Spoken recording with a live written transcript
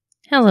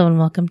Hello and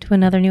welcome to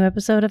another new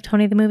episode of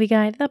Tony the Movie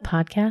Guide, the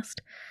podcast.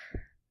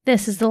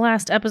 This is the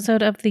last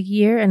episode of the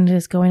year and it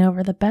is going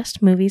over the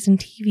best movies and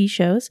TV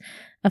shows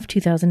of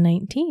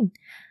 2019.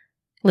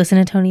 Listen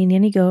to Tony and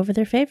Yenny go over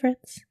their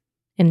favorites.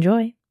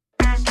 Enjoy.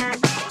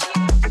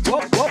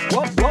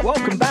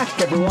 Welcome back,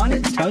 everyone.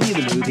 It's Tony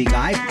the Movie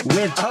Guide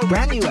with a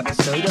brand new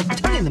episode of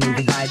Tony the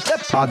Movie Guide, the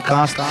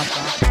podcast.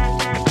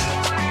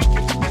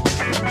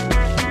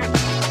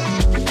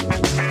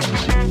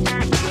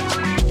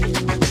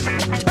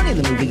 Tony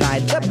the Movie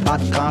Guide, the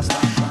podcast.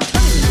 Tony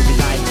the Movie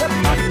Guide, the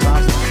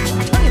podcast.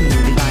 Tony the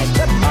Movie Guide,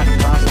 the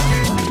podcast.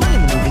 Tony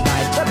the Movie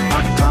Guide, the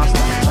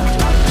podcast.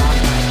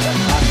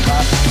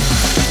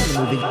 Tony the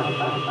Movie Guide.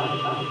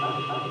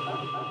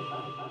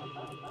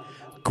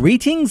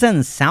 Greetings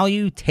and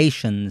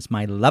salutations,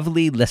 my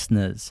lovely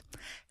listeners.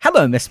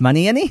 Hello, Miss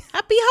Money Yenny.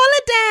 Happy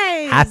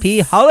holidays! Happy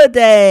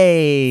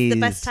holidays! The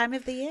best time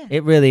of the year.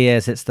 It really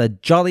is. It's the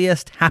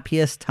jolliest,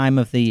 happiest time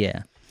of the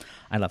year.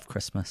 I love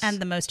Christmas. And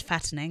the most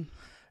fattening.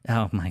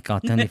 Oh my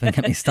God, don't even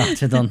get me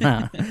started on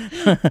that.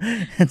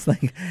 It's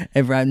like,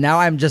 now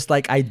I'm just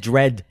like, I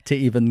dread to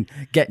even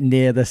get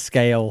near the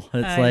scale.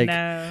 It's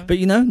know. But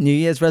you know, New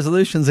Year's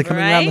resolutions are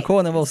coming around the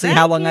corner. We'll see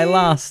how long I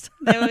last.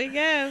 There we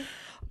go.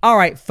 All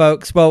right,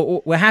 folks.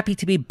 Well, we're happy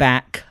to be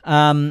back.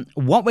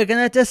 What we're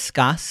going to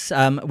discuss,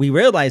 we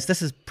realize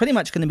this is pretty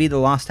much going to be the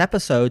last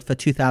episode for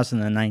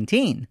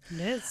 2019. It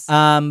is.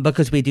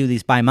 Because we do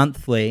these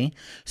bi-monthly.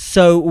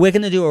 So we're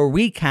going to do a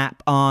recap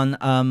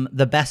on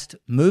the best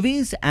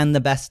movies and the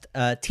best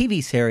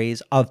TV series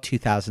of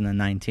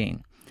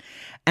 2019.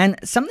 And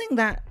something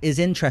that is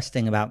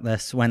interesting about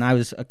this when I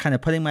was kind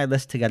of putting my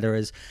list together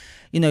is,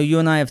 you know, you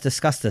and I have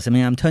discussed this. I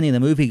mean, I'm Tony the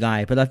Movie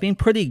Guy, but I've been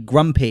pretty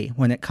grumpy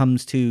when it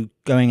comes to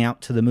going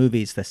out to the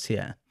movies this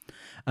year.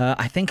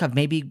 I think I've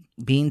maybe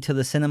been to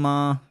the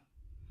cinema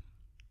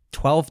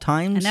 12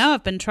 times. I know,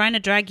 I've been trying to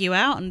drag you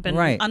out and been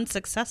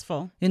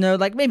unsuccessful. You know,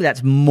 like maybe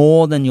that's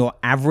more than your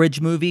average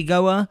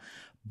moviegoer,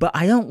 but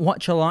I don't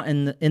watch a lot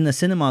in the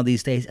cinema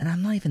these days, and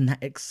I'm not even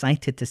that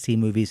excited to see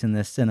movies in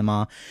the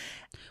cinema.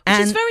 Which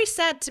is very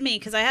sad to me,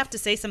 because I have to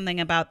say something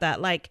about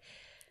that. Like,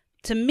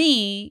 to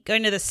me,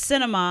 going to the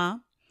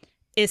cinema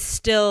is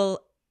still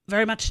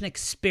very much an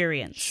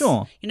experience.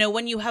 Sure. You know,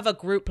 when you have a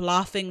group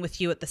laughing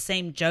with you at the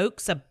same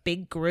jokes, a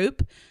big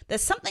group,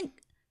 there's something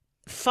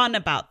fun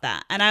about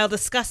that. And I'll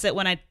discuss it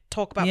when I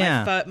talk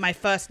about my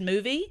first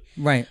movie.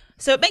 Right.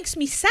 So it makes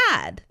me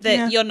sad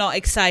that you're not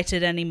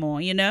excited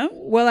anymore, you know?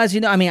 Well, as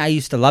you know, I mean, I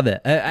used to love it.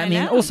 I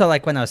mean, also,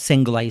 like, when I was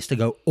single, I used to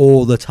go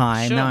all the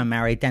time. Sure. Now I'm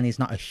married. Danny's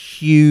not a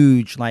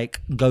huge, like,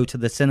 go to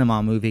the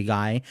cinema movie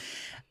guy.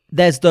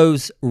 There's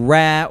those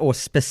rare or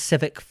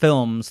specific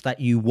films that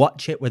you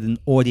watch it with an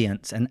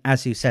audience, and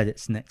as you said,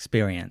 it's an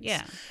experience.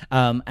 Yeah.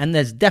 And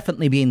there's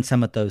definitely been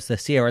some of those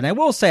this year. And I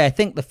will say, I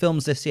think the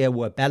films this year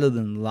were better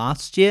than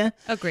last year.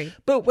 Agreed.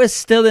 But we're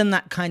still in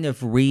that kind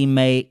of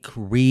remake,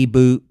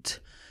 reboot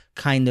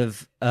kind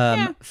of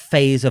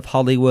phase of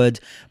Hollywood.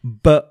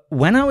 But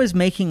when I was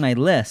making my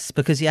list,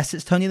 because yes,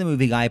 it's Tony the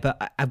Movie Guy,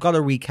 but I've got to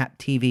recap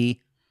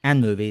TV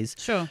and movies.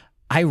 Sure.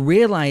 I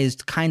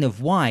realized kind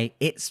of why.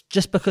 It's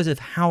just because of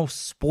how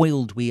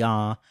spoiled we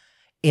are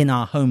in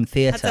our home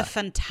theater. That's a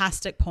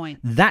fantastic point.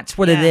 That's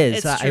what it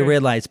is. I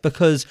realized,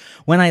 because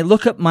when I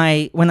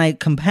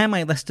compare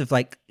my list of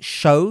like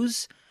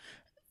shows,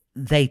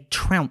 they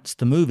trounce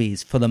the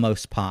movies for the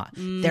most part.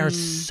 There's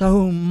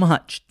so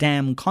much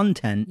damn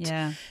content.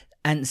 Yeah.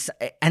 And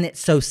it's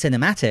so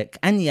cinematic.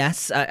 And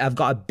yes, I've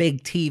got a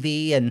big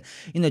TV, and,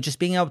 you know, just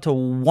being able to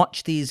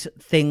watch these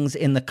things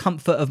in the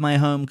comfort of my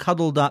home,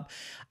 cuddled up.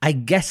 I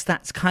guess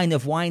that's kind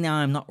of why now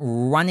I'm not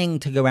running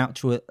to go out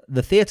to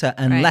the theater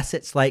unless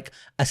it's like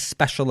a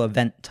special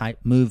event type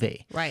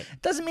movie. Right.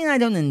 Doesn't mean I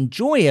don't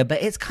enjoy it,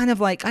 but it's kind of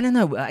like, I don't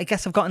know, I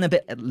guess I've gotten a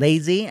bit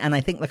lazy, and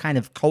I think the kind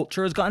of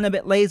culture has gotten a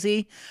bit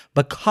lazy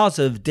because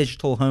of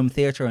digital home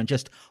theater and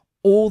just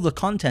all the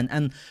content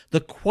and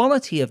the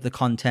quality of the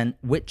content,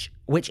 which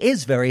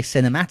is very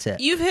cinematic.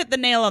 You've hit the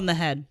nail on the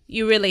head.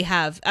 You really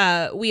have.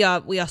 We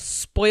are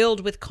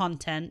spoiled with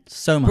content.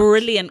 So much.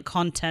 Brilliant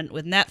content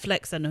with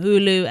Netflix and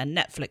Hulu and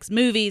Netflix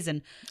movies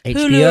and HBO,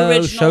 Hulu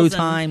originals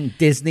Showtime,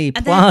 Disney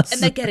and Plus. And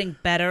they're getting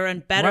better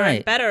and better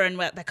and better. And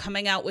they're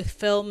coming out with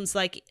films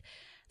like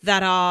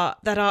that are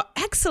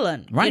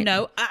excellent. Right. You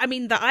know, I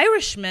mean, The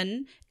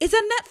Irishman is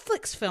a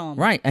Netflix film.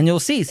 Right. And you'll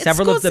see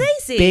several of the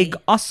big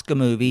Oscar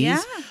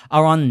movies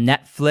are on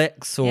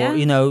Netflix or,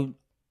 you know,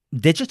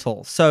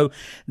 digital. So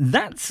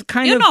that's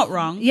kind You're not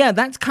wrong. Yeah,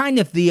 that's kind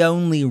of the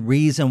only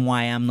reason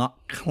why I'm not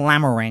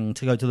clamoring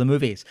to go to the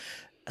movies.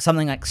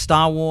 Something like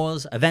Star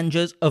Wars,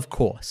 Avengers, of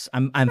course.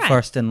 I'm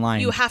first in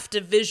line. You have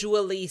to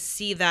visually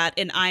see that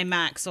in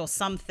IMAX or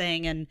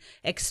something and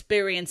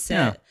experience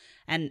it.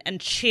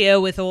 And cheer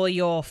with all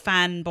your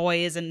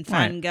fanboys and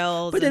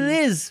fangirls. But it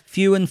is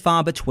few and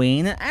far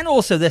between. And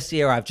also this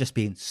year I've just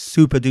been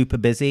super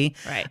duper busy.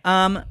 Right.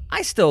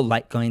 I still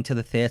like going to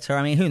the theater.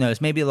 I mean, who knows?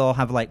 Maybe they'll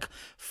have like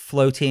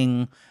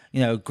floating,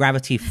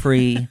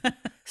 gravity-free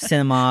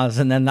cinemas,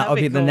 and then that'll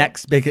be the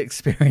next big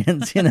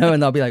experience,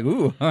 and I'll be like,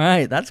 ooh, all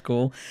right, that's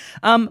cool.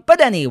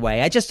 But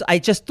anyway, I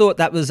just thought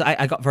that was,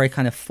 I got very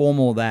kind of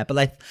formal there,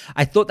 but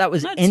I thought that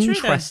was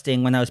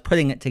interesting when I was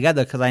putting it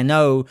together, because I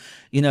know,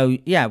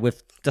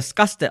 we've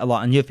discussed it a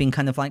lot, and you've been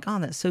kind of like, oh,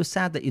 that's so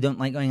sad that you don't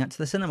like going out to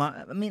the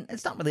cinema. I mean,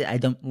 it's not really I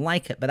don't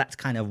like it, but that's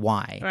kind of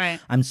why. Right.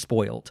 I'm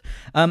spoiled,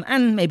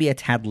 and maybe a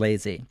tad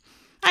lazy.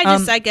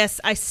 I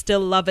guess I still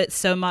love it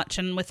so much,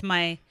 and with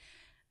my,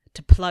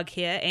 to plug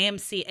here,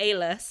 AMC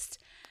A-List,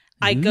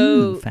 I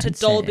go to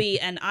Dolby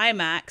and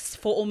IMAX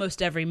for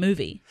almost every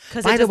movie.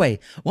 By the way,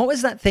 what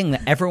was that thing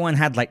that everyone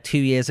had like 2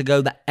 years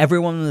ago that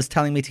everyone was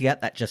telling me to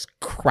get that just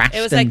crashed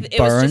and burned?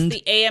 It was just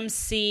the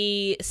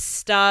AMC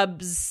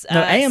stubs.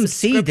 No,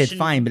 AMC did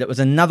fine, but it was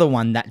another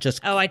one that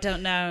just... Oh, I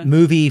don't know.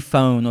 Movie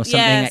phone or something.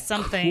 Yeah, that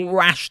something.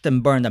 Crashed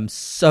and burned. I'm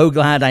so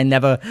glad I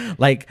never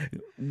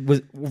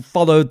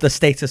followed the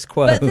status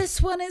quo. But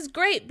this one is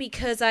great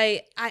because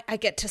I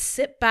get to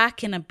sit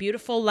back in a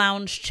beautiful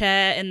lounge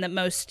chair in the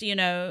most,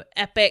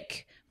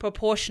 epic,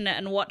 proportionate,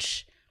 and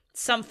watch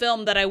some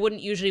film that I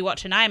wouldn't usually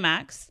watch in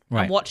IMAX.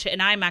 Right. And watch it in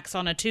IMAX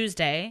on a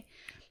Tuesday.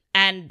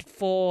 And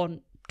for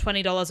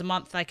 $20 a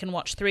month, I can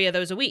watch 3 of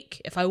those a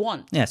week if I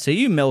want. Yeah, so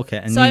you milk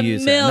it and you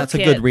use it. And that's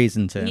a good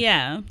reason to.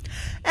 Yeah.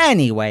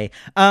 Anyway,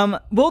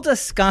 we'll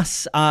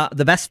discuss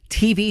the best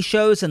TV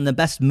shows and the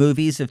best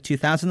movies of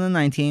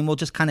 2019. We'll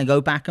just kind of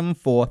go back and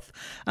forth.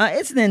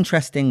 It's an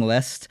interesting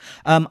list.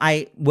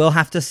 I will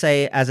have to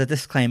say, as a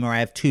disclaimer, I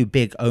have 2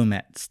 big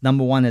omits.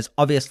 Number 1 is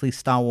obviously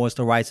Star Wars: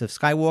 The Rise of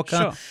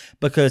Skywalker,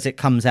 because it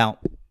comes out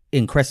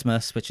in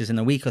Christmas, which is in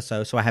a week or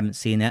so I haven't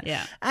seen it.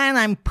 Yeah. And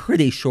I'm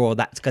pretty sure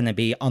that's going to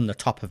be on the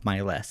top of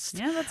my list.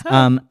 Yeah, that's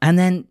hope. And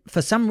then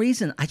for some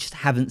reason, I just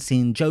haven't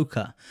seen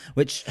Joker,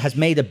 which has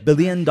made $1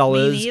 billion.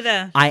 Me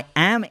neither. I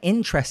am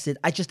interested.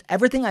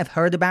 Everything I've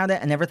heard about it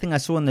and everything I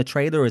saw in the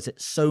trailer is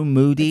it's so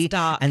moody, it's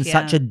dark, and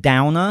such a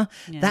downer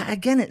that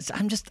again,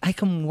 I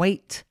can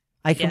wait.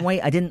 I can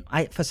wait.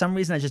 For some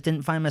reason, I just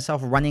didn't find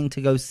myself running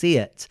to go see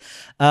it.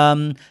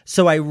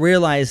 So I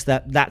realized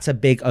that that's a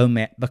big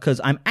omit,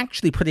 because I'm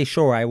actually pretty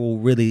sure I will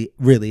really,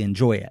 really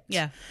enjoy it.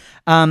 Yeah.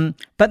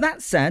 But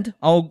that said,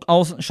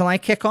 shall I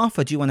kick off,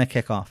 or do you want to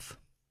kick off?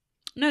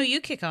 No,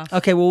 you kick off.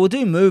 Okay, well, we'll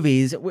do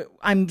movies.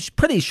 I'm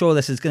pretty sure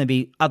this is going to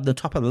be at the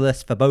top of the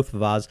list for both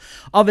of us.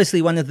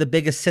 Obviously, one of the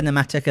biggest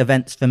cinematic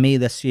events for me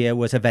this year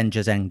was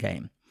Avengers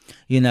Endgame,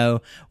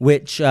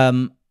 which...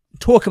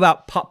 talk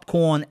about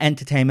popcorn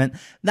entertainment.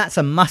 That's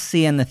a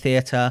must-see in the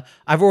theater.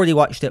 I've already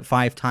watched it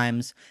 5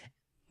 times.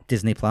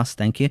 Disney Plus,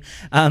 thank you.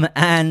 And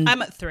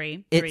I'm at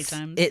 3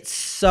 times. It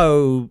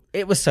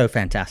was so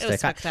fantastic. It was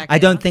spectacular. I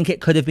don't think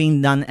it could have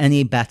been done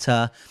any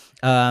better.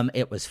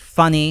 It was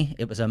funny.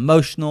 It was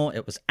emotional.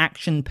 It was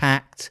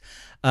action-packed.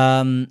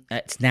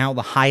 It's now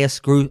the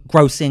highest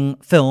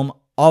grossing film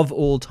of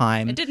all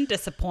time. It didn't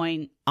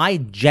disappoint. I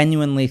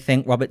genuinely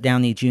think Robert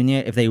Downey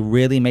Jr., if they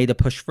really made a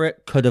push for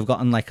it, could have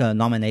gotten like a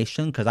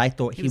nomination, because I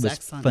thought he was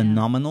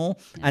phenomenal.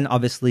 Yeah. And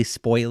obviously,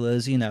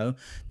 spoilers,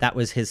 that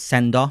was his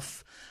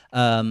send-off.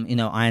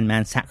 Iron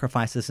Man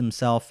sacrifices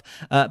himself.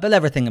 But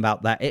everything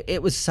about that,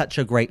 it was such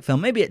a great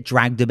film. Maybe it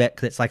dragged a bit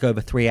because it's like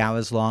over 3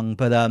 hours long.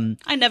 But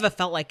I never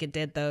felt like it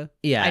did, though.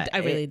 Yeah, I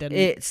really didn't.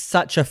 It's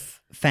such a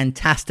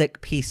fantastic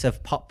piece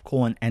of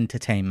popcorn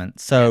entertainment.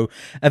 So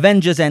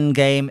Avengers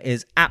Endgame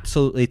is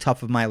absolutely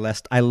top of my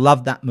list. I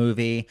love that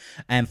movie,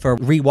 and for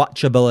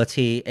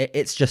rewatchability,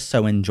 it's just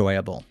so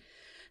enjoyable.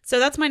 So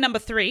that's my number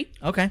 3.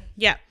 Okay.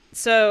 Yeah.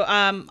 So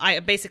I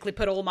basically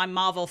put all my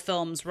Marvel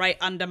films right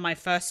under my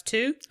first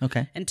 2.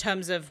 Okay. In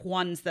terms of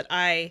ones that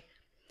I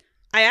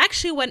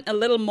actually went a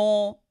little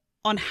more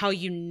on how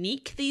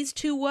unique these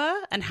 2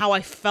 were and how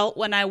I felt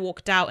when I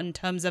walked out, in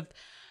terms of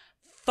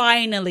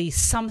finally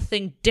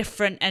something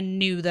different and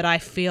new that I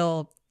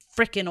feel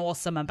freaking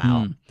awesome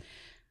about.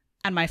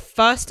 And my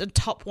first and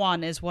top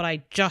one is what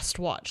I just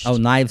watched. Oh,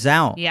 Knives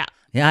Out. Yeah.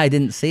 Yeah, I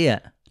didn't see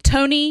it.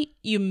 Tony,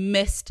 you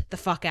missed the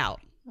fuck out.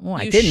 Well,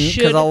 I didn't,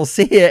 because I'll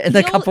see it in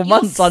a couple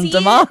months on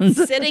demand.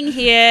 Sitting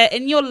here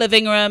in your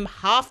living room,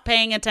 half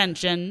paying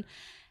attention.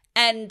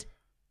 And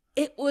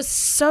it was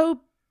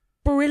so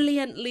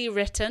brilliantly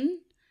written.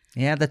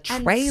 Yeah, the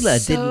trailer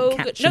didn't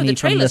catch me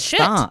from the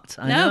start.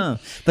 I know.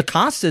 The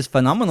cast is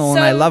phenomenal,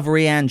 and I love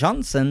Rian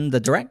Johnson, the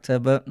director,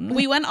 but...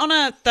 We went on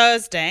a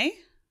Thursday,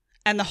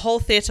 and the whole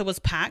theater was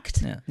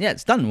packed. Yeah,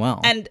 it's done well.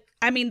 And,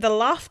 I mean, the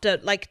laughter,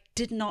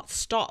 did not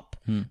stop.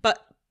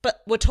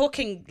 But we're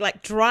talking,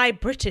 dry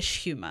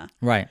British humor.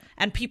 Right.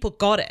 And people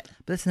got it.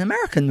 But it's an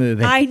American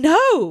movie. I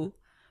know.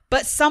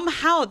 But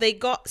somehow they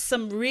got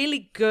some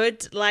really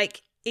good,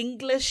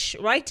 English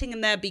writing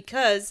in there,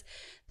 because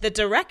the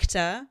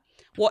director...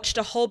 watched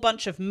a whole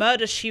bunch of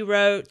Murder, She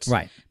Wrote,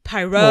 right?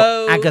 Poirot,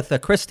 well, Agatha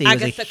Christie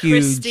was a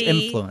huge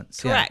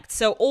influence. Correct. Yeah.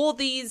 So all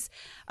these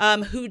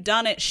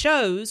whodunit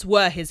shows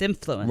were his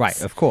influence.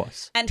 Right, of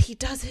course. And he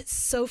does it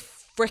so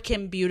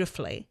freaking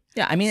beautifully.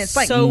 Yeah, I mean, it's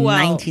like so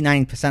well.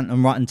 99%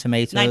 on Rotten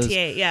Tomatoes.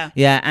 98, yeah.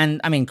 Yeah, and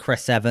I mean,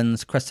 Chris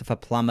Evans, Christopher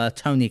Plummer,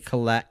 Toni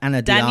Collette,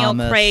 Anna de Daniel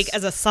Armas, Craig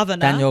as a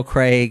Southerner. Daniel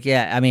Craig,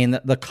 yeah. I mean,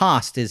 the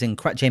cast is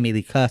incredible. Jamie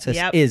Lee Curtis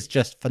Yep. is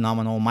just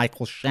phenomenal.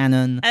 Michael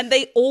Shannon. And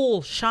they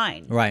all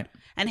shine. Right.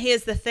 And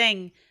here's the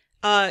thing.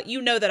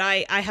 You know that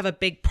I have a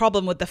big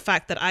problem with the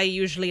fact that I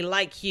usually,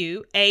 like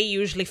you,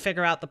 usually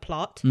figure out the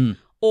plot,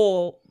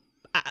 or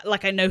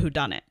like I know who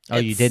done it. Oh,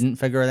 you didn't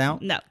figure it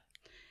out? No.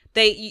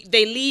 They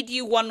lead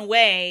you one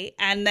way,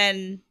 and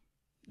then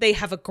they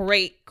have a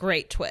great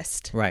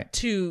twist Right.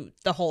 to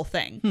the whole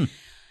thing.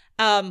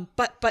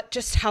 But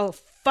just how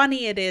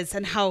funny it is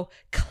and how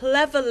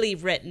cleverly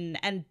written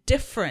and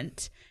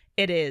different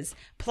it is.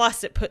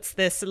 Plus, it puts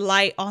this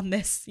light on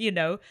this,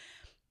 middle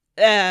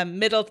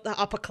to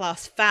upper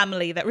class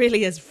family that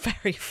really is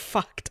very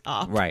fucked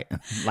up. Right.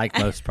 Like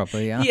most,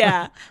 probably, yeah.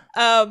 Yeah.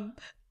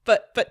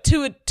 But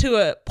to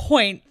a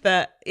point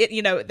that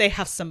they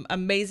have some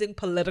amazing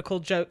political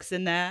jokes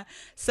in there,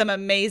 some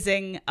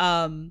amazing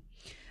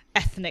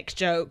ethnic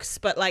jokes,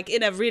 but like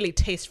in a really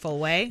tasteful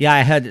way. Yeah,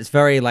 I heard it's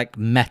very like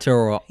meta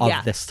of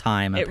Yeah, this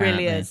time. It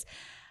Apparently. really is.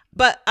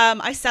 But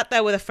I sat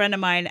there with a friend of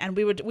mine, and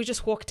we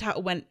just walked out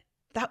and went,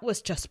 that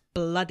was just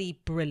bloody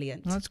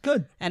brilliant. That's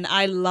good. And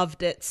I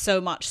loved it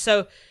so much.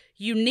 So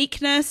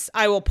uniqueness,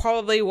 I will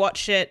probably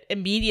watch it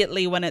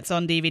immediately when it's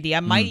on DVD. I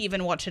might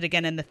even watch it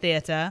again in the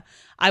theater.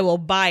 I will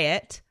buy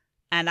it,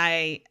 and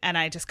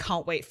I just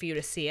can't wait for you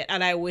to see it.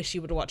 And I wish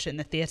you would watch it in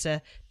the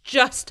theater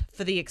just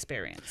for the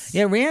experience.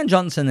 Yeah, Rian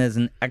Johnson is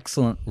an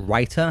excellent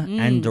writer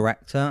and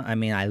director. I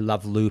mean, I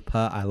love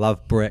Looper. I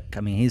love Brick.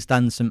 I mean, he's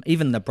done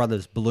even The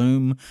Brothers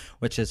Bloom,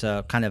 which is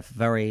a kind of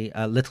very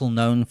little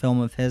known film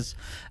of his.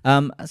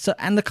 And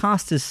the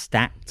cast is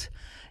stacked.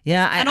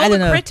 Yeah, And I all don't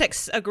the know.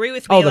 critics agree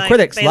with me. Oh, the like,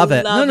 critics they love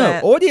it. No,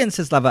 it.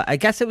 audiences love it. I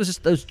guess it was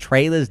just those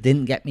trailers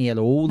didn't get me at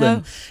all. No.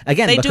 And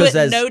again, They do because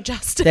it no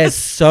justice. there's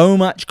so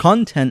much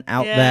content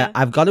out Yeah. there,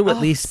 I've got to at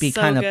least be so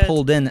kind of good.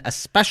 pulled in,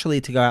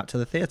 especially to go out to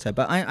the theater.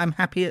 But I'm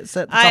happy it's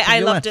at the top of I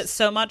your loved list. it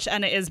so much,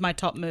 and it is my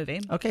top movie.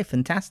 Okay,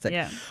 fantastic.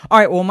 Yeah. All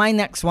right, well, my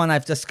next one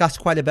I've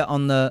discussed quite a bit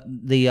on the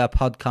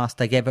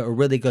podcast. I gave it a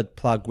really good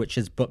plug, which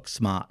is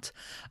Booksmart.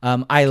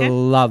 I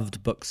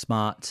loved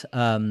Booksmart.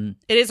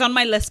 It is on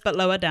my list, but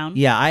lower down.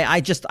 Yeah,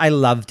 I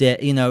loved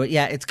it.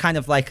 Yeah, it's kind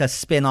of like a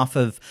spin-off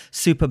of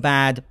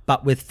Superbad,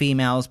 but with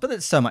females, but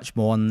it's so much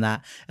more than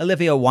that.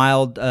 Olivia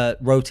Wilde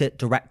wrote it,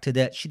 directed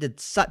it. She did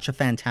such a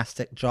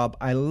fantastic job.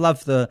 I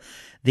love the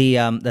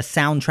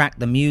soundtrack,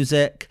 the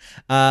music.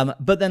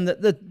 But then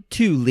the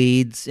two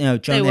leads,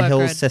 Jonah were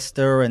Hill's good.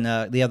 sister and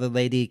the other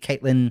lady,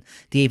 Caitlin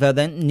Dever,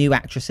 they're new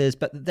actresses,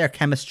 but their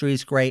chemistry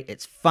is great.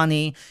 It's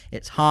funny.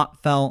 It's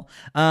heartfelt.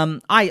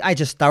 I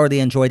just thoroughly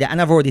enjoyed it,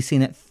 and I've already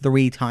seen it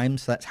 3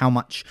 times, so that's how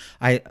much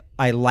I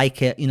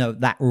like it.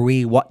 That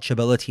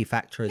rewatchability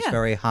factor is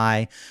very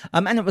high.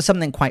 And it was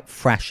something quite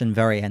fresh and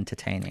very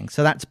entertaining.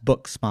 So that's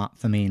Booksmart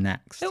for me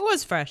next. It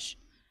was fresh.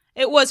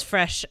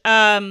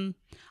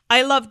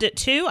 I loved it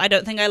too. I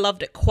don't think I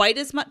loved it quite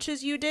as much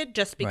as you did,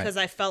 just because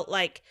I felt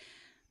like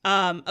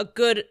a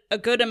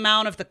good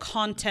amount of the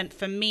content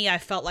for me, I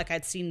felt like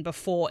I'd seen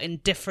before in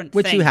different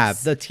Which things. you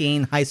have, the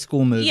teen high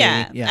school movie.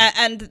 Yeah.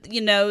 And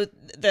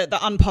the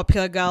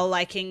unpopular girl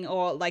liking,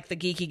 or like the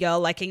geeky girl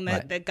liking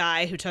the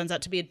guy who turns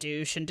out to be a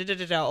douche, and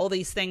all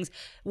these things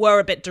were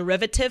a bit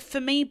derivative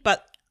for me,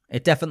 but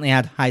It definitely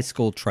had high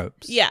school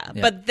tropes. yeah,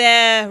 but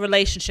their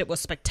relationship was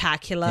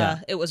spectacular. Yeah.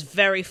 It was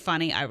very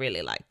funny. I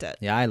really liked it.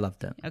 Yeah, I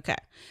loved it. Okay.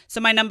 So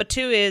my number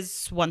 2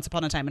 is Once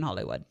Upon a Time in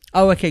Hollywood.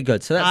 Oh, okay,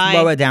 good. So that's I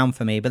lower down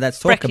for me, but let's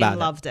talk Freaking about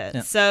loved it.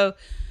 Yeah. So,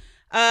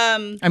 I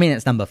mean,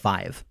 it's number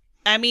 5.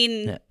 I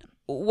mean,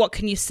 what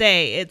can you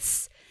say?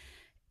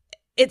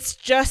 It's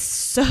just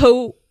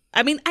so,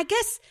 I mean, I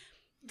guess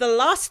the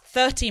last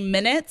 30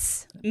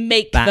 minutes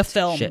make the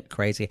film. Shit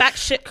crazy.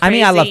 Batshit crazy. I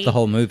mean, I loved the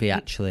whole movie,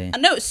 actually.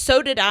 No,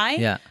 so did I.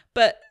 Yeah.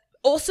 But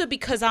also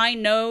because I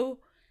know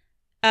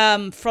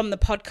from the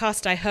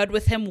podcast I heard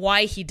with him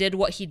why he did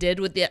what he did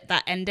with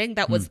that ending.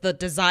 That was the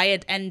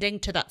desired ending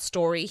to that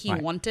story he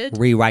wanted.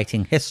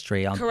 Rewriting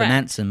history on the Correct.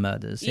 Manson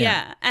murders.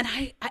 Yeah. And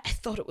I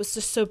thought it was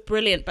just so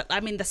brilliant. But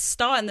I mean, the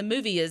star in the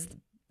movie is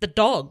the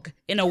dog,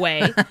 in a way.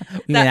 You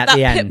mean at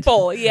the end? pit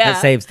bull, yeah.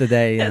 That saves the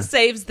day, yeah. It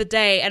saves the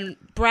day. And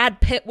Brad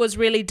Pitt was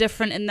really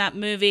different in that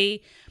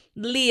movie.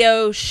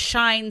 Leo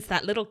shines,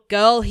 that little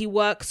girl he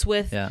works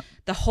with. Yeah.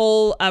 The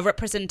whole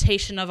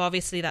representation of,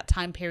 obviously, that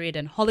time period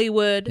in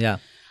Hollywood. Yeah.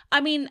 I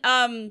mean,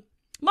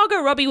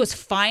 Margot Robbie was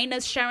fine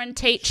as Sharon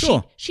Tate.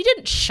 Sure. She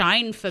didn't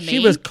shine for me. She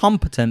was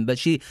competent, but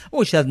she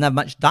doesn't have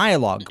much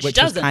dialogue, She which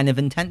was doesn't. kind of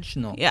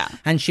intentional. Yeah.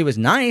 And she was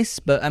nice,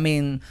 but I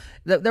mean,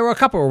 there were a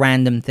couple of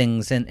random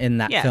things in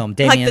that Yeah. film. Like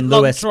the Damian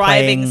long Lewis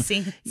driving playing,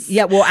 scenes.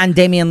 Yeah, well, and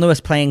Damian Lewis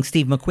playing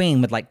Steve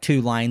McQueen with like 2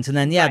 lines, and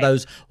then Right.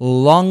 those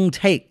long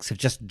takes of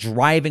just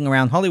driving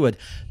around Hollywood.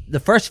 The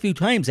first few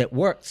times it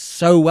worked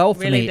so well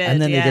for Really me, did,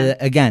 and then yeah. they did it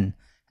again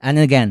And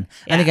again,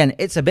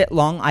 it's a bit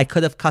long. I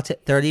could have cut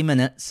it 30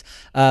 minutes,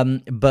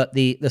 but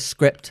the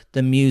script,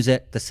 the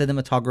music, the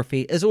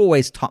cinematography is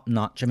always top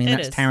notch. I mean,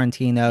 that's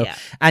Tarantino. Yeah.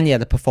 And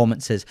the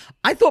performances.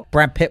 I thought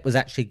Brad Pitt was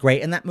actually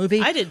great in that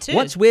movie. I did too.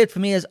 What's weird for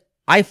me is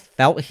I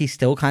felt he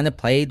still kind of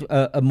played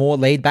a more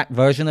laid-back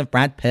version of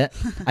Brad Pitt.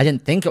 I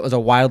didn't think it was a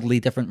wildly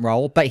different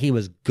role, but he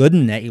was good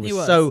in it. He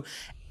was so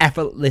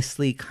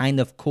effortlessly kind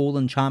of cool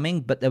and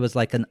charming, but there was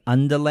like an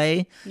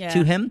underlay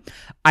to him.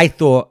 I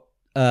thought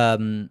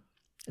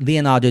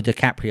Leonardo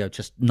DiCaprio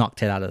just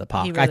knocked it out of the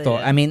park. Really I thought,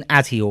 did. I mean,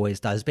 as he always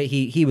does, but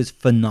he was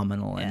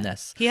phenomenal in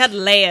this. He had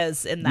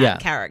layers in that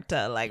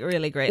character, like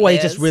really great Well,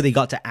 layers. he just really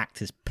got to act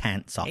his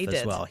pants off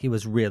as well. He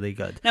was really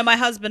good. No, my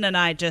husband and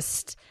I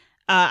just,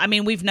 I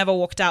mean, we've never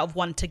walked out of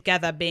one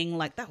together being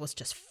like, that was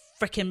just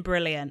freaking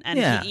brilliant. And,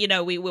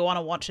 we want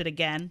to watch it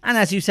again. And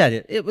as you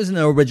said, it was an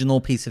original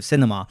piece of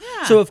cinema.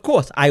 Yeah. So, of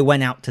course, I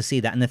went out to see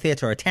that in the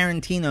theater. A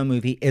Tarantino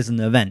movie is an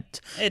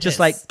event. Just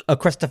like a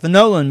Christopher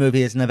Nolan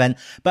movie is an event.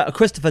 But a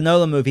Christopher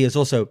Nolan movie is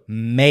also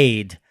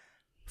made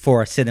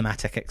for a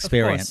cinematic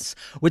experience,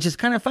 which is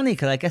kind of funny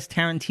because I guess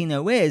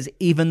Tarantino is,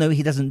 even though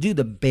he doesn't do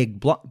the big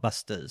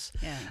blockbusters.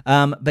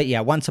 Yeah. But yeah,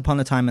 Once Upon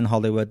a Time in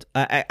Hollywood,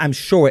 I'm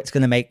sure it's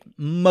going to make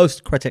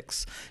most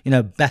critics,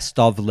 best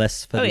of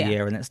lists for the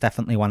year, and it's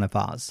definitely one of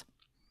ours.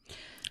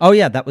 Oh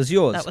yeah, that was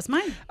yours. That was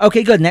mine.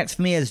 Okay, good. Next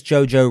for me is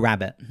Jojo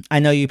Rabbit. I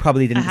know you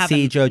probably didn't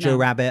see Jojo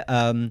Rabbit.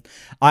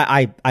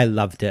 I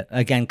loved it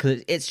again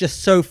because it's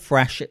just so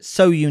fresh. It's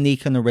so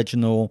unique and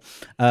original.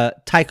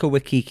 Taika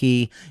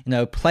Waititi,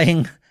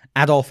 playing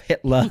Adolf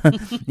Hitler,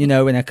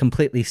 in a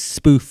completely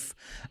spoof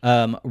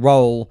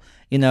role,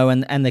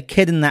 and the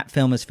kid in that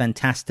film is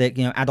fantastic.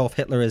 Adolf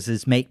Hitler is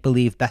his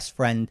make-believe best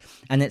friend,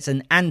 and it's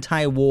an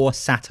anti-war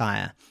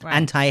satire,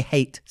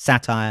 anti-hate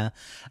satire.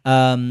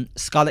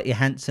 Scarlett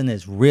Johansson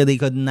is really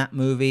good in that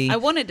movie. I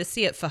wanted to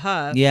see it for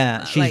her.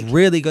 Yeah, she's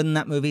really good in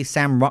that movie.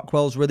 Sam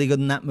Rockwell's really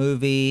good in that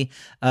movie.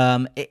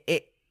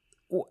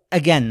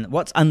 Again,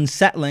 what's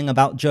unsettling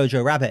about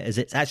Jojo Rabbit is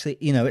it's actually,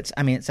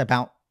 it's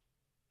about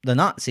the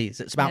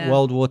Nazis. It's about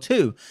World War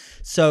II.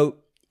 So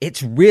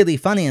it's really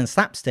funny and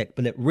slapstick,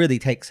 but it really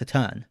takes a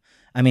turn.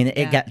 I mean,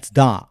 it gets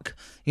dark,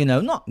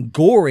 not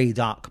gory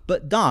dark,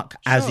 but dark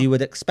as you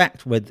would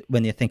expect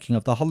when you're thinking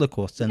of the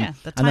Holocaust and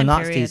the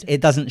Nazis. Period.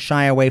 It doesn't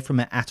shy away from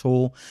it at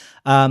all.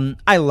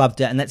 I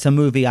loved it. And it's a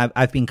movie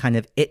I've been kind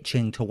of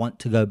itching to want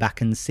to go back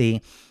and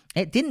see.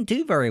 It didn't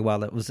do very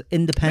well. It was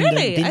independent.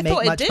 Really? Didn't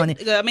make much money.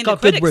 I mean,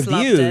 got the good critics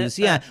reviews. Loved it,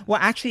 yeah.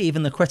 Well, actually,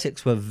 even the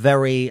critics were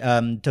very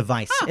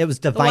divisive. It was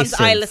divisive.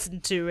 The ones I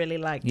listened to really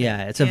liked it.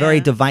 Yeah, it's a very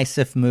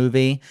divisive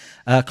movie.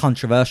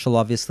 Controversial,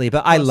 obviously,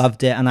 but I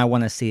loved it and I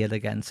want to see it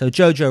again. So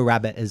Jojo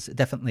Rabbit is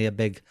definitely a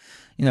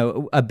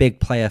big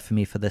player for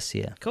me for this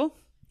year. Cool.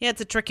 Yeah,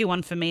 it's a tricky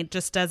one for me.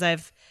 Just as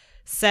I've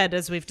said,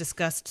 as we've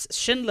discussed,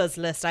 Schindler's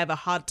List, I have a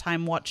hard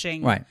time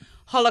watching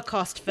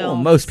Holocaust films.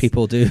 Well, most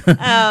people do. You're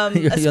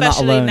especially not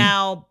alone.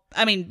 Now,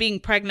 I mean, being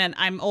pregnant,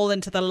 I'm all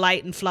into the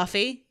light and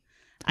fluffy.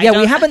 We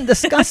haven't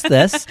discussed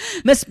this.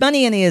 Miss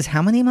Bunny is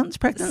how many months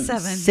pregnant?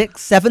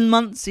 7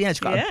 months. Yeah, she's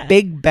got a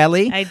big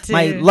belly. I do.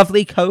 My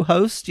lovely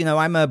co-host,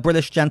 I'm a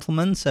British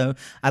gentleman, so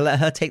I let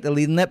her take the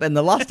lead in it. But in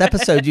the last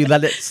episode, you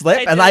let it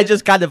slip, and I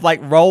just kind of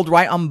rolled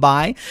right on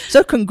by.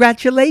 So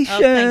congratulations.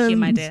 Oh, thank you,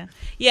 my dear.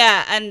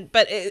 Yeah,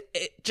 but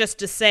it, just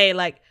to say,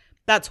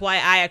 that's why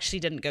I actually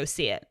didn't go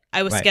see it.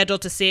 I was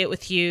scheduled to see it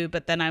with you,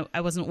 but then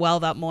I wasn't well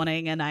that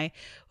morning, and I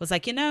was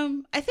like, I think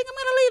I'm going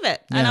to leave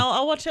it, and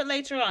I'll watch it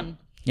later on.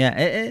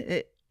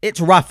 Yeah, it's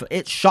rough.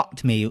 It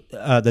shocked me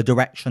the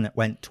direction it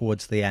went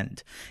towards the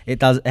end.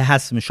 It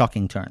has some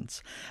shocking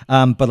turns,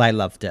 but I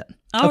loved it.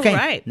 Okay,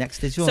 right.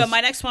 Next is yours. So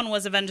my next one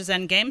was Avengers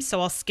Endgame, so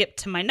I'll skip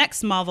to my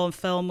next Marvel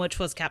film, which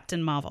was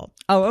Captain Marvel.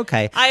 Oh,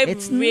 okay. I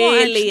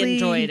really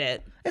enjoyed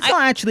it. It's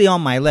not actually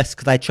on my list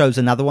because I chose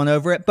another one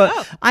over it, but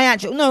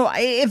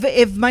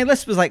if my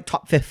list was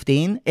top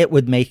 15, it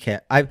would make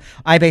it.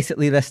 I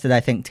basically listed, I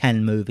think,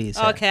 10 movies.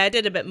 Okay, I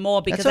did a bit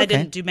more because I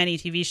didn't do many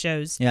TV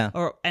shows,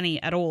 or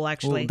any at all,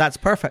 actually. Well, that's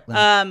perfect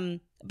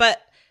then.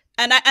 But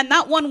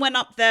that one went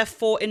up there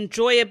for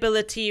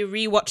enjoyability,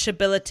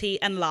 rewatchability,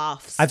 and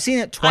laughs. I've seen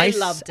it twice,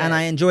 and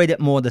I enjoyed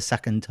it more the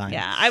second time.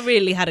 Yeah, I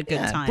really had a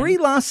good time. Brie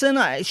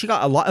Larson, she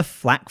got a lot of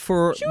flack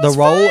for the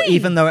role,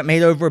 even though it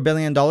made over $1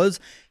 billion.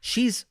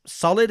 She's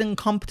solid and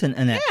competent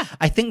in it. Yeah.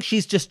 I think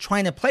she's just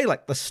trying to play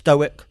the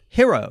stoic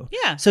hero.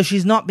 Yeah. So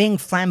she's not being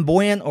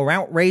flamboyant or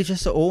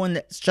outrageous at all, and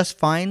it's just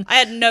fine. I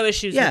had no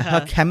issues with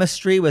her. Her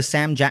chemistry with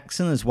Sam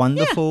Jackson is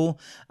wonderful.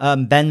 Yeah.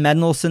 Ben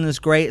Mendelsohn is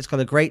great. It's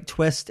got a great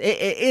twist. It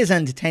is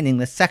entertaining.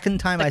 The second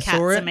time I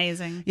saw it,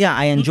 amazing. Yeah,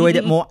 I enjoyed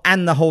it more,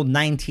 and the whole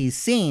 90s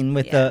scene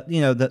with the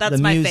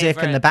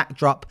music and the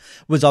backdrop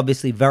was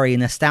obviously very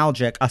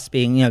nostalgic. Us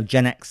being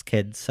Gen X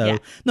kids, so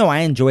no, I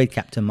enjoyed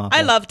Captain Marvel.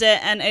 I loved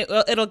it, and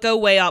it'll go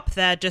way up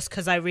there just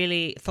because I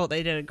really thought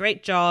they did a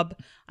great job.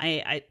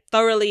 I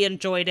thoroughly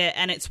enjoyed it,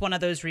 and it's one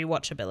of those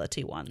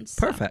rewatchability ones.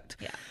 Perfect.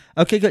 So,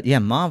 okay, good. Yeah,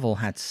 Marvel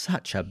had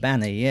such a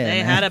banner year. They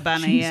had a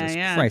banner year,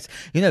 Jesus Christ.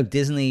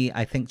 Disney,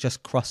 I think,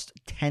 just crossed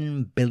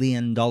 $10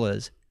 billion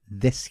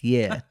this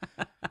year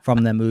from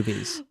their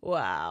movies.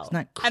 Wow. Isn't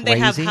that crazy? And they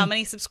have how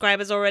many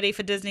subscribers already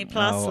for Disney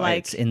Plus? Oh,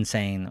 it's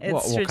insane. it's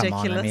Well, come on.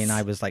 I ridiculous. mean,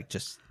 I was like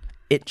just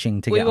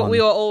itching to get on. We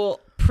were all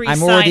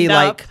pre-signed I'm already up.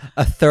 like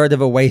a third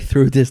of a way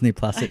through Disney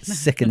Plus. It's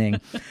sickening.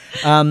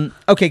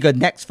 Okay, good.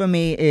 Next for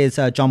me is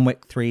John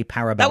Wick 3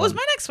 Parabellum. That was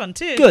my next one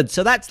too. Good.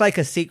 So that's like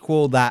a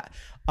sequel that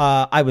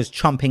I was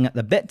chomping at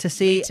the bit to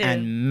see, too.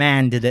 and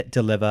man, did it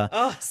deliver.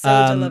 Oh,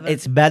 so delivered.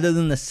 It's better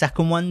than the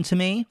second one to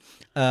me.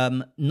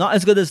 Not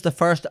as good as the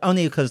first,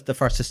 only because the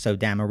first is so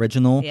damn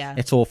original. Yeah.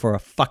 It's all for a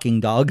fucking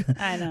dog.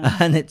 I know.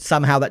 And it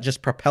somehow that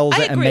just propels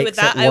I it and agree makes with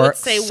that. it I work would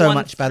say so 1,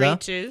 much 3, better.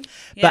 2.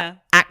 Yeah. But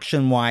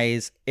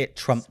action-wise, it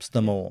trumps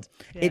them all.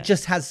 Yeah. It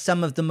just has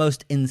some of the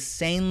most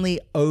insanely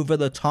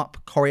over-the-top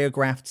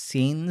choreographed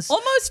scenes.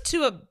 Almost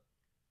to a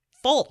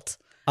fault.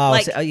 Oh,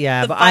 like,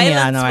 yeah, the but I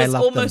violence know, I was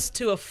love them. almost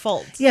to a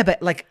fault. Yeah,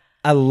 but like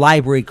a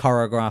library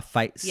choreographed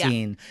fight Yeah.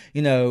 scene,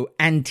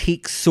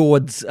 antique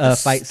swords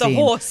fight the scene.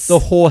 horse. The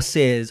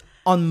horses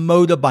on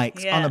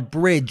motorbikes Yeah. on a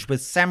bridge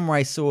with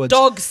samurai swords.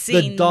 Dog The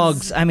scenes.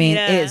 dogs. I mean,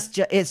 Yeah.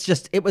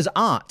 it was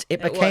art.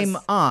 It became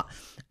was. art.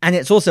 And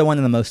it's also one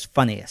of the most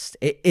funniest.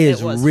 It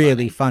is was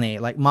really funny.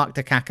 Like Mark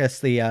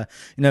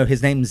Dacascos,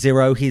 his name's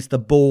Zero. He's the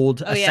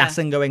bald Oh, yeah.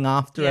 assassin going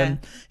after Yeah.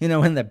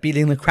 him. When they're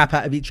beating the crap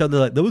out of each other.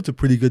 Like, that was a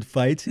pretty good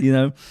fight,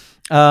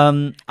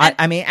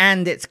 I mean,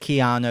 and it's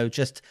Keanu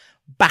just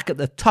back at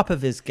the top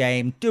of his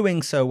game,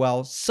 doing so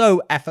well,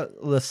 so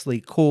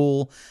effortlessly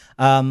cool.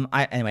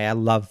 I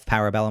love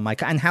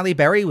Parabellum. And Halle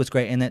Berry was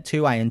great in it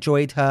too. I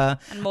enjoyed her.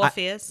 And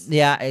Morpheus.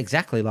 Yeah,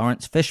 exactly.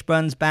 Lawrence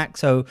Fishburne's back.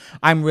 So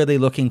I'm really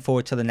looking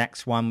forward to the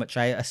next one, which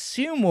I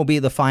assume will be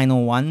the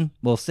final one.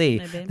 We'll see.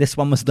 Maybe. This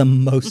one was the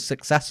most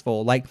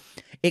successful. Like,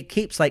 it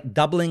keeps like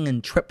doubling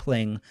and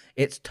tripling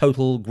its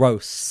total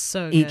gross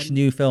So each good.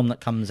 new film that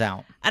comes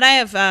out. And I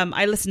have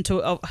I listened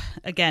to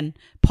again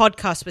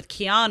podcasts with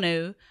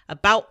Keanu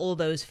about all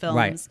those films,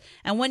 Right.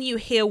 and when you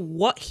hear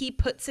what he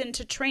puts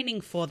into training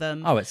for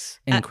them, Oh, it's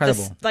at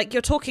incredible. like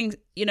you're talking,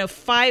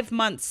 5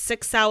 months,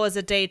 6 hours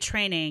a day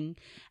training,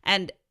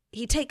 and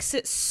he takes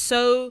it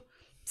so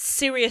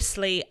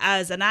seriously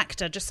as an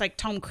actor, just like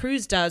Tom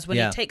Cruise does when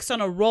Yeah. he takes on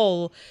a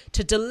role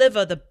to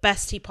deliver the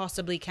best he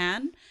possibly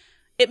can.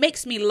 It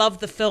makes me love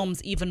the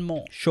films even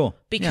more. Sure.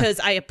 Because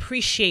I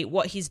appreciate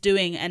what he's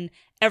doing, and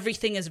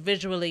everything is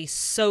visually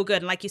so good.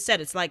 And like you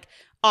said, it's like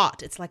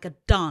art. It's like a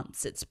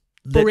dance. It's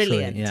Literally,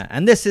 brilliant. yeah.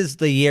 And this is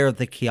the year of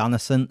the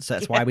Keanu-sence.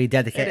 That's why we it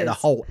dedicated a is.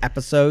 whole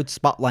episode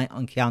spotlight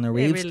on Keanu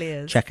Reeves. really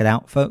is. Check it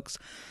out, folks.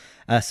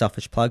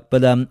 Selfish plug.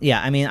 But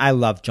I mean, I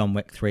love John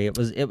Wick 3. It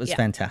was Yeah.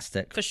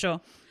 fantastic. For sure.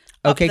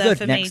 Okay, Up there good.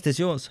 for Next me. is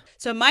yours.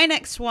 So my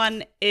next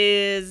one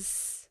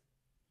is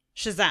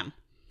Shazam.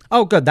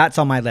 Oh, good. That's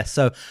on my list.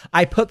 So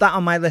I put that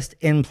on my list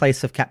in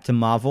place of Captain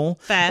Marvel.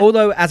 Fair.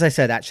 Although, as I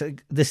said, actually,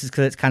 this is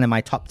because it's kind of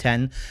my top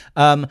 10.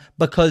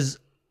 Because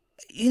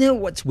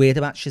what's weird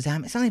about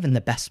Shazam? It's not even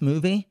the best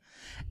movie.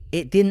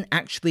 It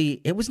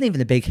wasn't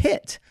even a big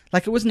hit.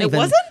 Like, it wasn't It even.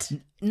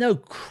 wasn't? No,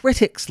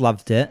 critics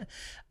loved it.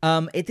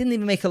 It didn't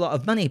even make a lot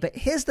of money. But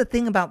here's the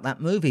thing about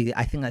that movie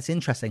I think that's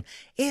interesting.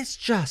 It's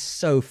just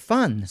so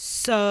fun. It's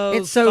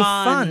so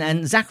fun.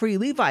 And Zachary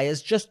Levi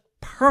is just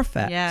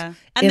perfect Yeah.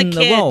 And in the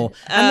the kid, role.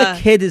 And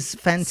the kid is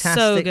fantastic.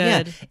 so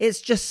Yeah. good. It's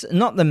just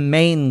not the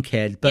main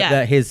kid, but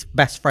Yeah. his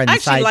best friend. I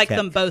actually like sidekick.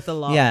 them both a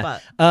lot. Yeah.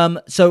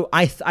 But So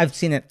I've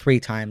seen it 3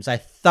 times. I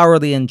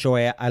thoroughly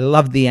enjoy it. I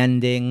love the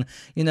ending.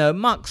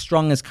 Mark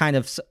Strong is kind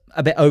of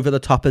a bit over the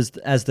top as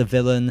the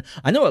villain.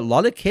 I know a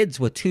lot of kids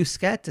were too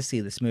scared to see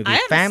this movie. I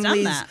understand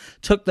Families that.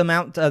 took them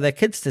out, their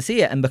kids, to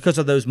see it, and because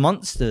of those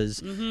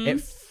monsters,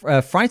 it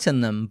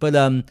frightened them. But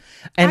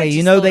anyway,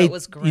 just thought they it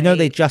was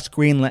they just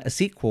greenlit a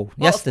sequel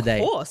Well, of yesterday.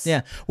 course.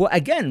 Yeah. Well,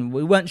 again,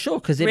 we weren't sure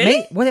because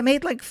Really? it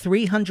made like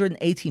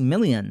 380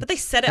 million. but they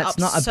set it That's up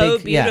not a so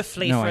big- yeah,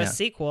 beautifully no, for I a know.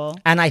 sequel.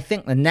 And I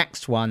think the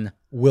next one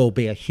will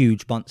be a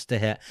huge monster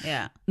hit.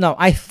 Yeah. No,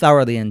 I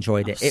thoroughly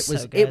enjoyed it. It so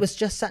was good.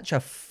 just such a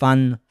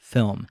fun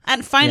film.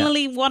 And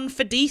finally one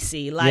for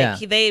DC. Like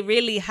Yeah. they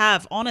really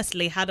have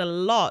honestly had a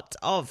lot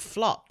of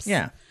flops.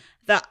 Yeah.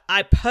 That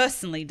I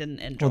personally didn't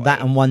enjoy. Well,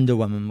 that and Wonder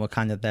Woman were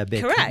kind of their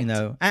big, Correct.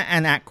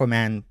 and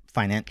Aquaman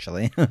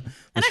financially was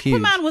and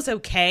huge. Aquaman was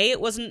okay. It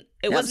wasn't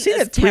I've seen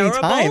as it 3 terrible,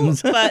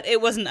 times. but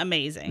it wasn't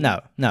amazing.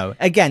 No.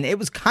 Again, it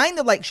was kind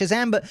of like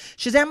Shazam, but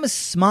Shazam was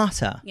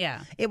smarter.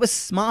 Yeah. It was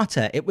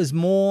smarter. It was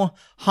more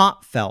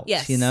heartfelt,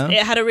 Yes, you know? it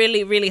had a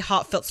really, really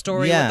heartfelt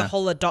story Yeah. with the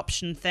whole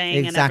adoption thing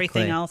and Exactly.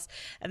 everything else,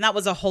 and that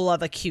was a whole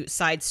other cute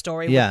side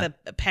story Yeah. with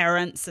the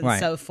parents and Right.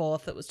 so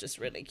forth. It was just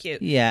really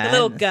cute. Yeah, the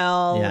little and-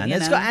 girl. Yeah, and you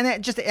it's know. got, and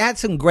it had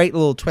some great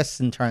little twists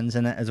and turns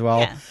in it as well.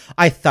 Yeah.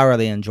 I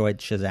thoroughly enjoyed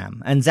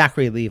Shazam, and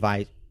Zachary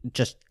Levi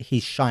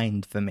he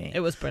shined for me. It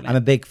was brilliant. I'm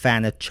a big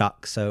fan of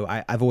Chuck, so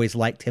I've always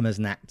liked him as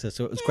an actor.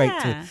 So it was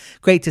Yeah.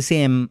 great to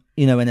see him,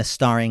 in a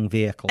starring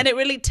vehicle. And it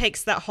really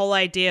takes that whole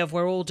idea of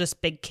we're all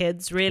just big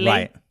kids, really,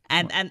 Right.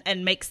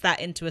 and makes that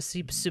into a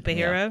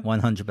superhero.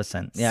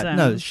 100%. Yeah, So-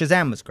 no,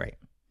 Shazam was great.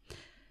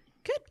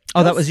 Good.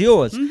 Oh, that was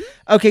yours. Mm-hmm.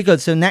 Okay, good.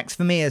 So next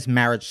for me is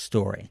Marriage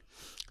Story.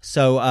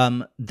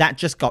 So that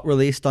just got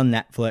released on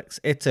Netflix.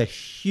 It's a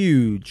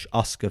huge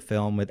Oscar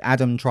film with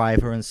Adam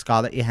Driver and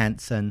Scarlett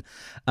Johansson.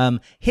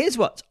 Here's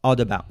what's odd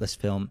about this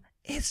film.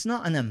 It's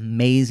not an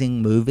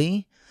amazing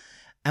movie.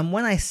 And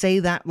when I say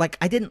that, like,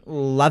 I didn't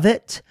love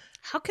it.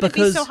 How could it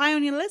be so high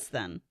on your list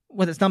then?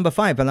 Well, it's number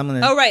 5, but I'm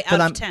going to... Oh, right,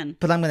 out of 10.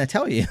 But I'm going to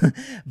tell you.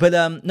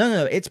 But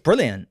no, it's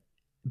brilliant.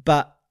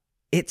 But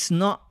it's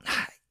not...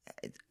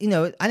 You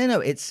know, I don't know.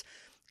 It's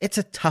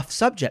a tough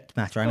subject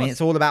matter. I mean,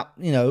 it's all about,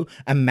 you know,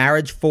 a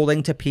marriage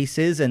falling to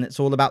pieces, and it's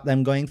all about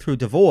them going through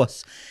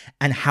divorce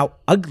and how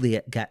ugly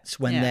it gets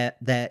when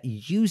they're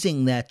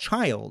using their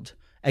child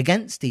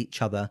against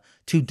each other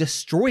to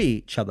destroy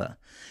each other.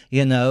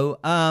 You know,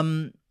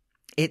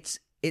 it's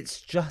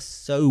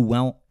just so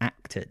well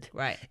acted.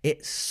 Right.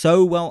 It's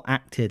so well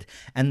acted,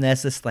 and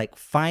there's this like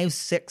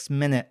 5-6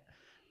 minute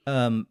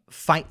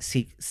fight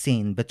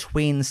scene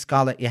between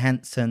Scarlett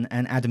Johansson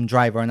and Adam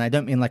Driver, and I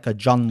don't mean like a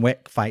John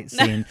Wick fight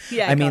scene.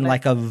 I mean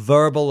like a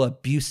verbal,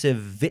 abusive,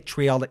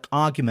 vitriolic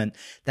argument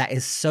that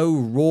is so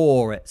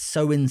raw, it's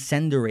so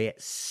incendiary,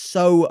 it's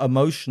so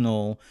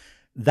emotional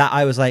that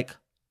I was like,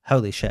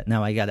 holy shit,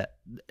 now I get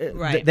it.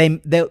 Right.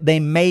 They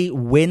may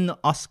win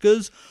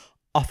Oscars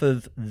off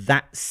of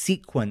that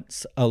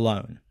sequence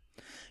alone.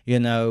 You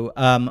know,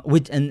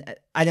 and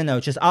I don't know,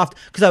 just after,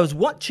 because I was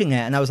watching it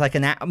and I was like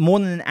more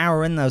than an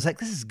hour in, and I was like,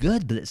 this is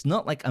good, but it's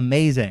not like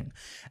amazing.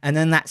 And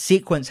then that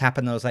sequence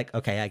happened, and I was like,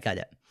 okay, I get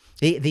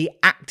it. The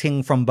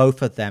acting from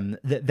both of them,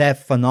 they're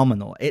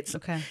phenomenal.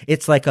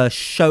 It's like a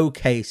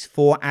showcase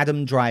for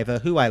Adam Driver,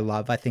 who I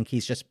love. I think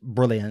he's just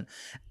brilliant.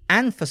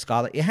 And for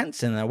Scarlett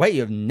Johansson in a way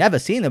you've never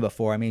seen her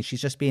before. I mean,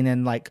 she's just been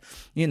in like,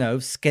 you know,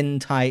 skin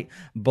tight,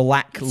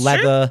 black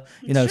leather,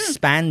 you know,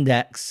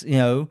 spandex, you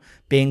know,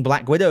 being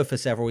Black Widow for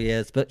several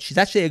years. But she's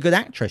actually a good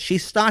actress. She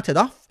started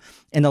off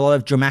in a lot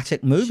of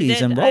dramatic movies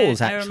and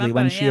roles, actually,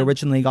 when she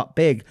originally got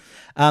big.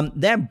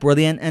 They're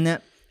brilliant in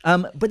it.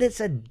 But it's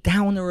a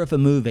downer of a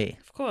movie.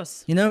 Of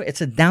course. You know, it's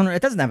a downer.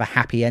 It doesn't have a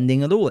happy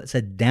ending at all. It's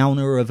a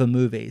downer of a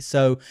movie.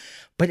 So,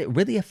 but it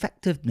really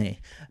affected me.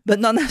 But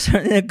not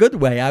necessarily in a good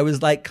way. I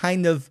was like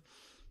kind of,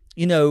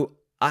 you know,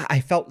 I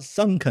felt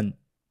sunken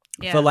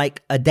for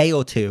like a day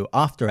or two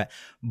after it.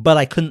 But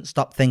I couldn't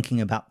stop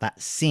thinking about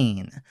that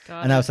scene.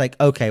 I was like,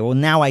 okay, well,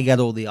 now I get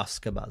all the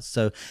Oscar buzz.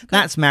 So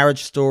that's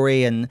Marriage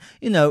Story. And,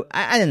 you know,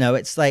 I don't know.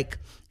 It's like,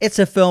 it's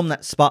a film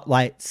that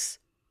spotlights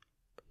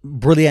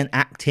brilliant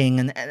acting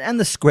and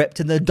the script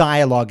and the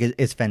dialogue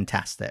is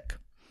fantastic.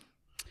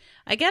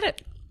 I get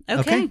it.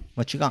 Okay.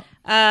 What you got?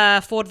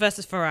 Ford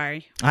versus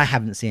Ferrari. I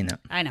haven't seen it.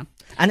 I know.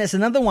 And it's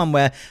another one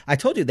where I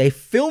told you they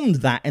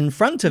filmed that in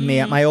front of me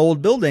at my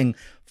old building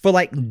for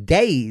like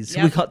days.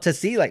 Yep. We got to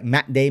see like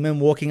Matt Damon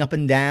walking up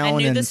and down. I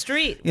knew and the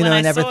street, you when know, I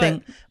and saw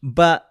everything. it.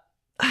 But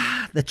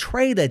the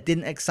trailer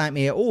didn't excite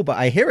me at all. But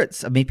I hear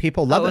I mean,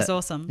 people love it. It was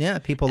awesome. Yeah,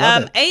 people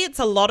love it. It's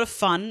a lot of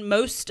fun.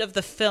 Most of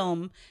the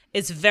film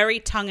is very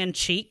tongue in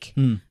cheek,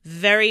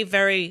 very,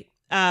 very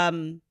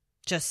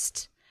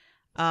just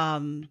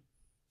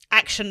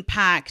action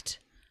packed,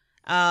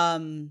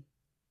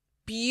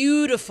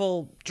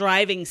 beautiful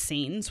driving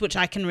scenes, which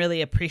I can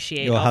really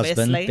appreciate. Your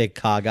obviously. husband, big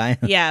car guy.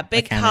 Yeah,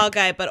 big Mechanic. car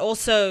guy, but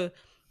also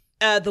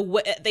the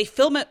way they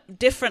film it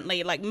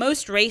differently. Like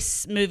most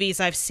race movies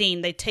I've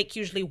seen, they take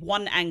usually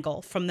one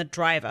angle from the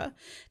driver.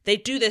 They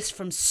do this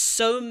from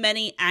so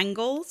many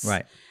angles,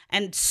 Right.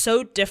 and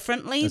so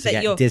differently Does that it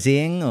get you're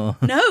dizzying or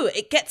no,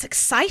 it gets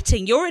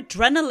exciting. Your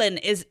adrenaline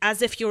is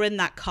as if you're in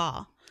that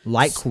car.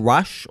 like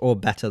Rush or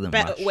better than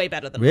Rush? Way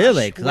better than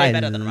really? Rush. Because Way I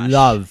better than Rush.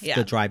 love Yeah.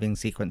 the driving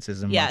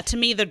sequences in Yeah, Rush. to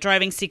me, the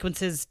driving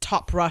sequences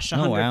top Rush 100%.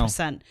 Oh,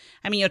 wow.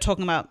 I mean, you're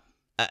talking about,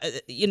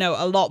 you know,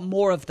 a lot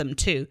more of them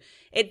too.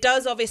 It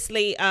does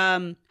obviously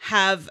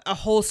have a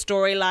whole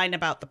storyline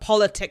about the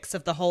politics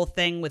of the whole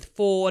thing with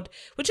Ford,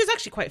 which is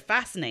actually quite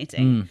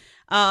fascinating.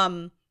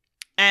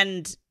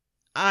 And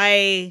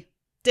I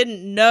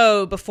didn't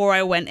know before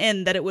I went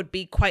in that it would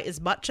be quite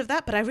as much of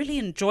that, but I really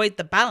enjoyed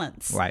the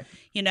balance. Right.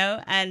 You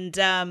know,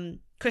 and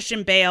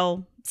Christian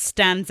Bale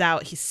stands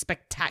out. He's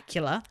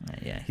spectacular.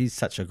 Yeah, he's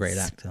such a great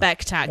actor.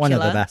 Spectacular. One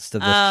of the best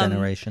of this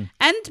generation.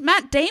 And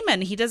Matt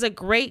Damon, he does a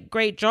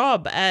great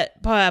job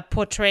at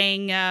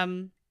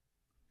portraying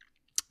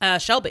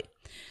Shelby.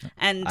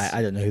 And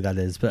I don't know who that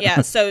is, but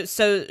yeah, so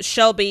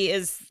Shelby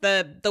is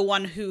the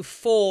one who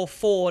for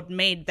Ford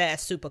made their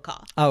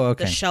supercar. Oh,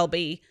 okay. The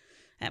Shelby.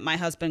 And my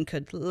husband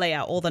could lay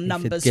out all the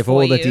numbers give for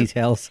all the you.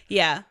 details.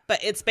 Yeah,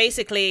 but it's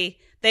basically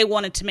they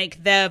wanted to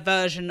make their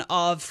version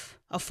of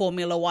a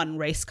Formula One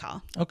race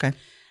car. Okay.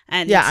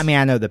 And yeah, I mean,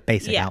 I know the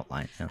basic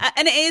outline. Yeah.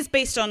 And it is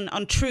based on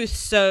truth,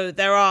 so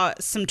there are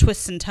some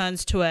twists and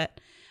turns to it.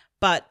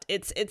 But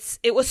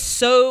it was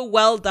so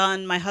well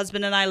done. My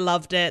husband and I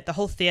loved it. The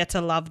whole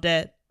theater loved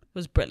it. It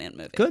was a brilliant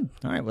movie. Good.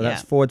 All right. Well,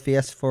 that's Ford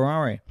vs.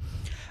 Ferrari.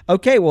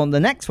 Okay. Well,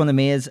 the next one of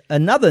me is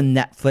another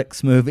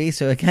Netflix movie.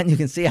 So again, you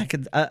can see I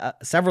could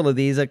several of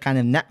these are kind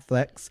of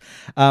Netflix,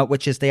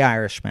 which is The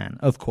Irishman,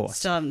 of course.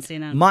 Still haven't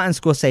seen it. Martin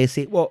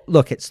Scorsese. Well,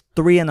 look, it's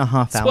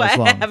 3.5 hours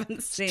long. I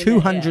haven't seen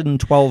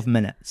 212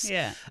 minutes.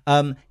 Yeah.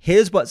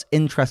 Here's what's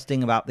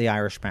interesting about The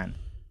Irishman.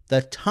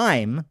 The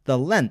time, the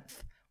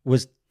length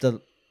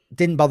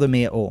didn't bother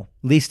me at all.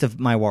 Least of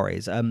my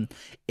worries.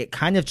 It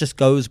kind of just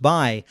goes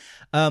by.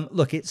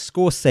 Look, it's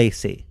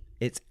Scorsese.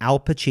 It's Al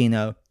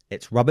Pacino.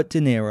 It's Robert De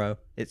Niro.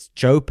 It's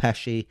Joe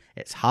Pesci.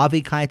 It's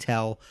Harvey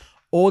Keitel.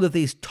 All of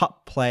these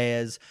top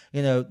players,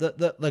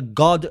 the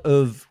god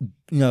of,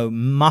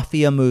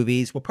 mafia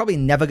movies. We're probably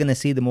never going to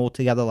see them all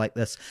together like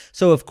this.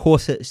 So, of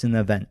course, it's an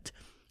event.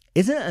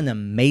 Isn't it an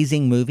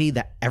amazing movie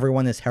that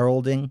everyone is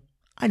heralding?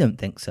 I don't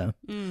think so.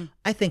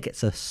 I think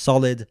it's a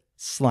solid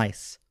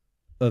slice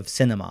of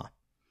cinema.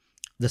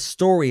 The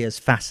story is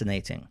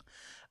fascinating.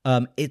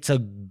 It's a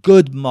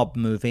good mob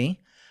movie,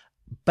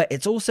 but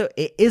it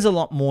is a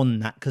lot more than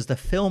that because the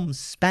film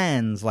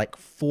spans like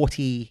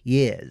 40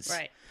 years.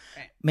 Right.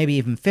 Maybe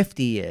even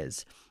 50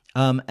 years.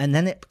 And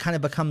then it kind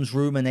of becomes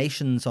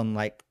ruminations on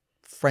like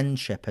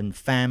friendship and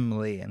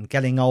family and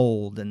getting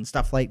old and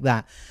stuff like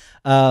that.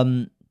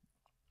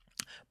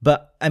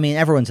 But I mean,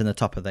 everyone's in the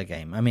top of their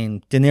game. I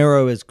mean, De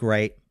Niro is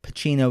great.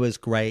 Pacino is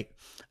great.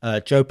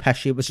 Joe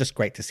Pesci, it was just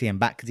great to see him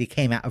back because he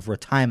came out of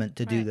retirement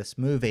to do this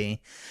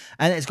movie.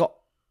 And it's got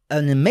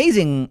an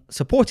amazing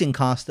supporting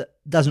cast that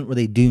doesn't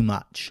really do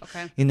much.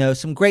 Okay.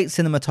 Some great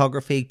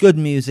cinematography, good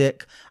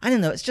music. I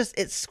don't know. It's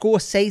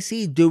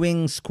Scorsese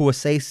doing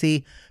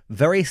Scorsese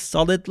very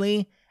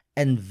solidly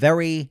and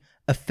very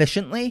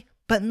efficiently,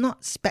 but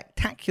not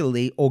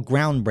spectacularly or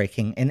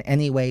groundbreaking in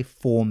any way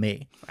for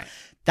me. Right.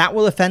 That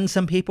will offend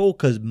some people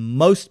because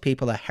most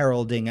people are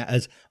heralding it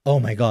as, oh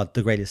my God,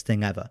 the greatest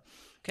thing ever.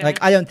 Okay. Like,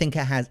 I don't think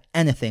it has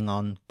anything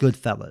on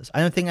Goodfellas.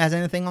 I don't think it has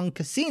anything on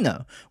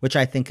Casino, which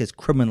I think is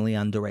criminally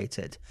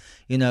underrated,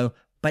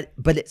 but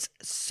it's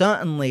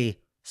certainly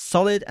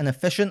solid and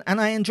efficient,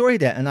 and I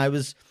enjoyed it, and I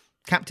was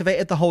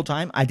captivated the whole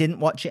time. I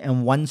didn't watch it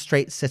in one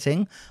straight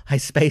sitting. I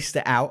spaced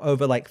it out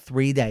over like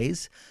 3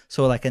 days.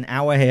 So like an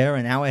hour here,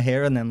 and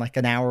then like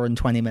an hour and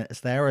 20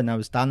 minutes there, and I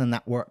was done, and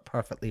that worked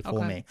perfectly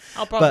for me.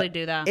 I'll probably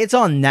do that. It's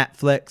on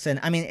Netflix, and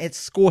I mean,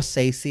 it's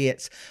Scorsese.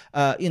 It's,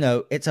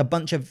 it's a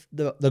bunch of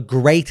the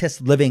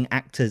greatest living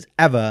actors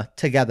ever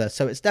together.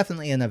 So it's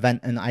definitely an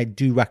event, and I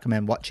do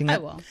recommend watching it. I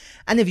will.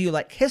 And if you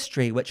like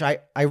history, which I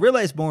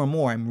realize more and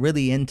more, I'm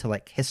really into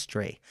like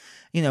history.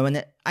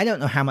 And I don't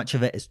know how much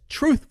of it is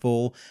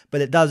truthful,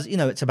 but it does,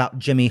 it's about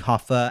Jimmy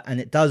Hoffa, and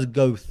it does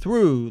go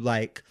through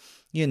like,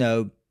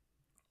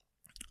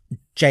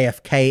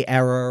 JFK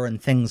era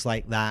and things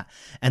like that,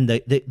 and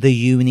the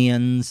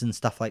unions and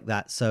stuff like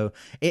that. So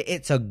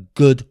it's a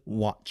good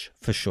watch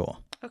for sure.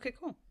 Okay,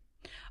 cool.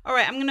 All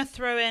right, I'm going to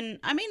throw in,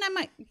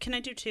 can I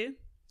do two?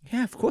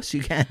 Yeah, of course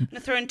you can. I'm going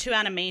to throw in two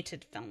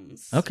animated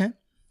films. Okay.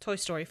 Toy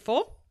Story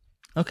 4.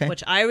 Okay.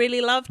 Which I really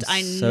loved.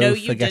 I so know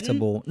you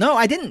forgettable. didn't. No,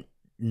 I didn't.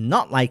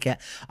 Not like it.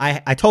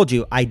 I told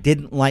you I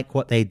didn't like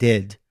what they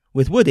did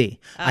with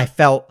Woody. I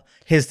felt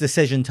his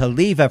decision to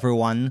leave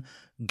everyone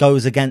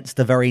goes against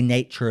the very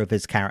nature of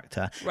his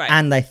character. Right.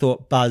 And I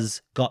thought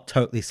Buzz got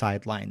totally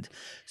sidelined.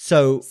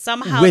 So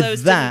somehow with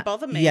those that, didn't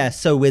bother me. Yeah,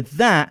 so with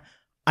that,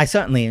 I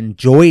certainly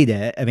enjoyed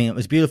it. I mean, it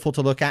was beautiful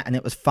to look at, and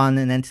it was fun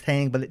and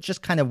entertaining, but it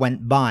just kind of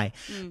went by.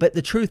 But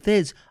the truth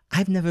is,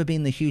 I've never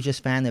been the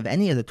hugest fan of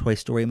any of the Toy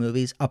Story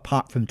movies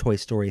apart from Toy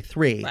Story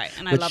 3, right,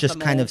 and which just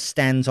kind of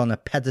stands on a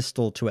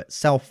pedestal to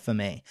itself for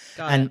me.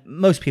 And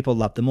most people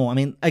love them all. I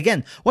mean,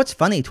 again, what's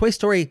funny, Toy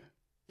Story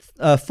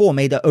 4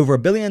 made over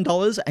 $1 billion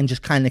and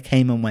just kind of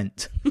came and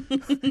went.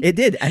 It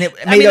did, and it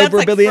made over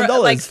 $1 billion.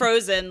 Like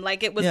Frozen,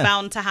 like it was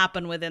bound to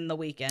happen within the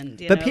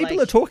weekend. But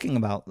people are talking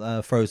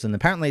about Frozen.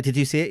 Apparently, did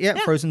you see it yet?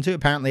 Yeah. Frozen 2.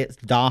 Apparently, it's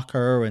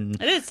darker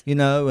and it is.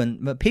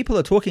 But people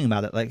are talking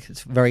about it like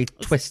it's very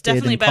twisted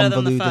definitely and better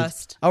convoluted. Than the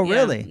first. Oh,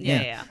 really?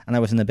 Yeah. And I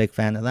wasn't a big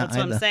fan of that. That's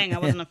what I'm saying. I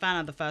wasn't a fan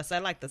of the first. I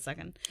liked the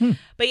second.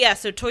 But yeah,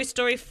 so Toy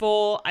Story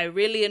 4, I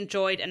really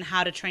enjoyed, and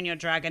How to Train Your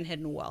Dragon: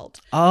 Hidden World.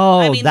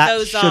 Oh,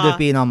 that should have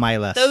been on my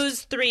list.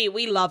 Those three,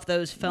 we love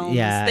those films.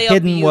 Yeah, they Hidden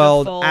are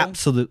beautiful. World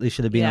absolutely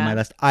should have been on my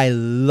list. I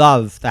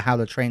love the How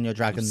to Train Your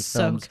Dragon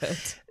films. So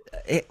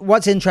good.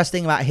 What's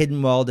interesting about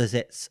Hidden World is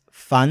it's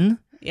fun.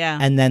 Yeah.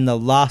 And then the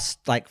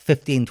last like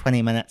 15,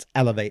 20 minutes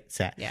elevates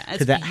it. Yeah.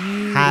 Because it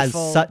has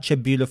such a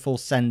beautiful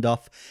send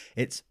off.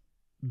 It's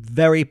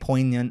very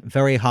poignant,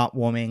 very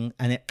heartwarming,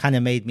 and it kind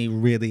of made me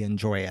really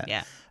enjoy it.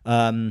 Yeah.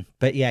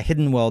 But yeah,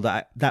 Hidden World,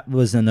 that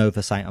was an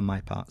oversight on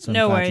my part. So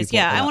no worries.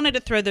 Yeah, I wanted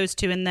to throw those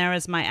two in there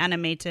as my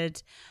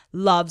animated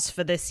loves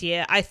for this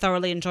year. I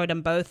thoroughly enjoyed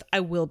them both. I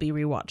will be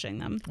rewatching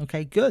them.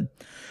 Okay, good.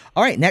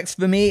 All right, next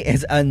for me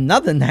is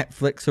another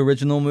Netflix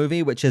original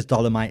movie, which is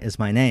Dolomite Is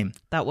My Name.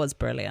 That was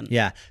brilliant.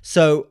 Yeah.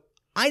 So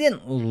I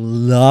didn't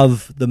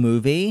love the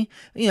movie.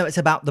 It's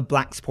about the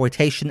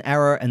blaxploitation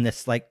era and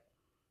this like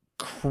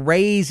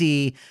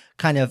crazy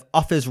kind of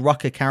off his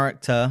rocker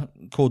character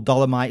called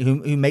Dolomite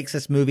who makes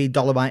this movie.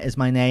 Dolomite Is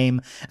My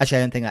Name. Actually,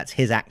 I don't think that's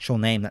his actual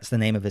name. That's the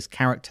name of his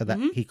character that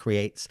he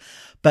creates.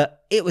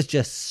 But it was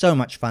just so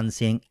much fun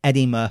seeing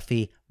Eddie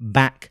Murphy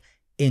back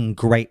in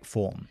great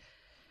form.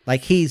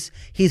 Like he's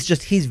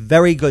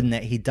very good in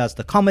it. He does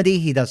the comedy,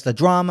 he does the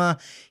drama.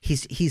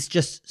 He's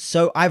just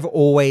so I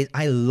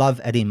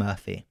love Eddie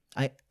Murphy.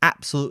 I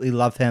absolutely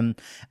love him,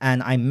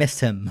 and I miss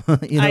him.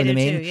 You know I what do I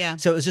mean? too, yeah.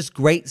 So it was just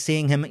great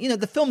seeing him. You know,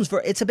 the film's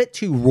it's a bit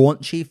too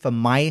raunchy for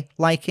my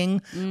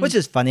liking, which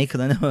is funny because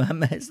I know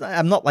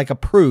I'm not like a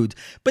prude,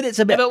 but it's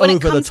a bit But when it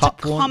over the comes to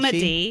top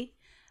raunchy.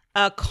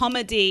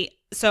 comedy,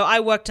 so I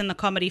worked in the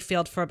comedy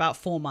field for about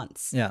 4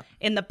 months. Yeah.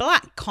 In the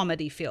black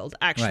comedy field,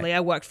 actually, Right.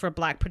 I worked for a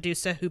black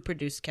producer who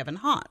produced Kevin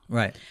Hart.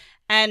 Right.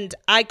 And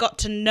I got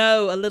to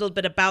know a little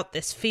bit about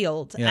this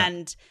field. Yeah.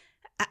 And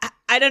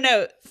I don't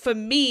know, for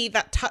me,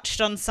 that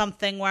touched on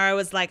something where I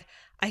was like,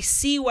 I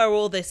see where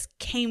all this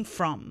came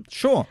from.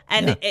 Sure.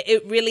 And yeah.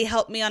 it really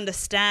helped me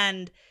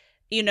understand,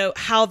 you know,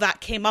 how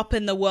that came up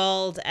in the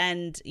world.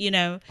 And, you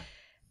know,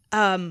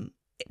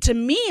 to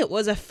me, it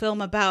was a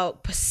film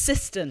about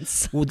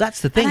persistence. Well, that's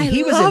the thing. And I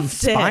He was loved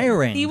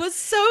inspiring. it. He was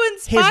so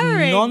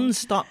inspiring. His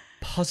non-stop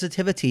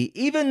positivity,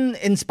 even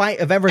in spite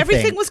of everything.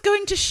 Everything was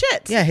going to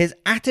shit. Yeah, his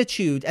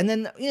attitude. And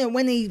then, you know,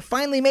 when he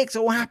finally makes it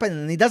all happen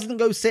and he doesn't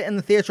go sit in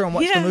the theater and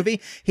watch the Yeah. movie,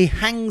 he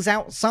hangs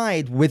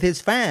outside with his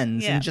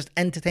fans Yeah. and just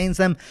entertains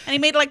them. And he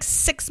made like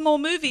 6 more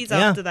movies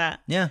after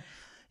that. Yeah.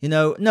 You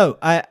know, no,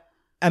 I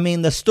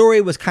mean, the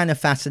story was kind of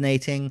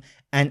fascinating,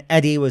 and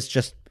Eddie was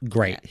just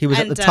great. He was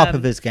at And, the top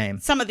of his game.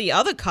 Some of the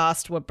other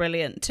cast were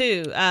brilliant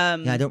too.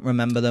 Yeah, I don't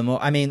remember them.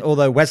 I mean,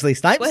 although Wesley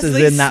Snipes is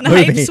Wesley in that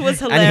Snipes movie, was and he was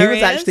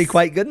hilarious. actually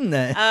quite good in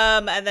there.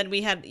 And then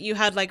you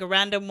had like a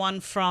random one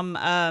from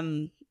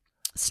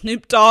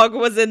Snoop Dogg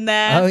was in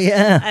there. Oh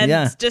yeah, and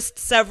yeah. just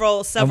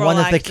several And one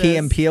actors. of the Key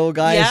and Peele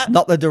guys, Yeah.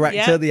 not the director,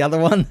 Yeah. the other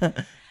one.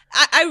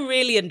 I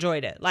really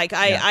enjoyed it. Like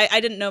I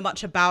didn't know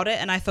much about it,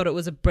 and I thought it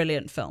was a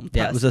brilliant film.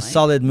 Yeah, it was a personally.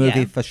 solid movie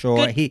Yeah. for sure.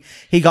 Good.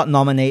 He got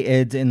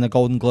nominated in the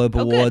Golden Globe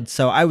Oh, good. Awards,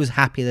 so I was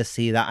happy to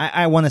see that.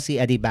 I want to see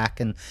Eddie back,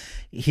 and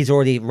he's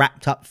already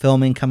wrapped up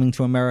filming Coming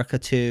to America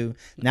 2.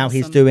 Now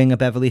he's Awesome. doing a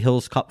Beverly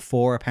Hills Cop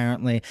 4,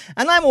 apparently.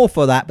 And I'm all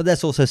for that, but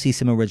let's also see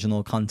some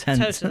original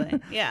content.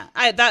 Totally, yeah.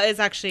 That is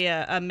actually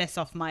a miss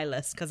off my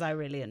list because I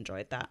really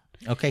enjoyed that.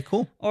 Okay,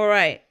 cool. All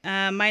right,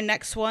 my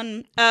next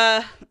one,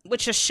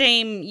 which a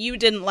shame you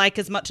didn't like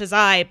as much as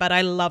I, but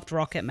I loved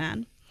Rocket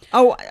Man.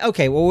 Oh,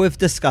 okay. Well, we've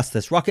discussed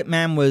this. Rocket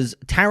Man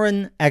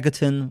Taron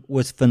Egerton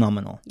was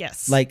phenomenal.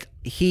 Yes. Like,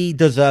 he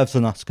deserves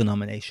an Oscar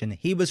nomination.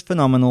 He was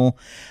phenomenal.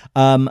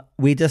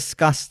 We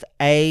discussed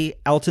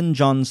Elton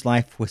John's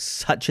life was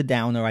such a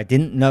downer. I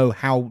didn't know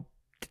how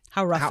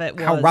rough it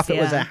was. How rough it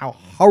was, yeah. and how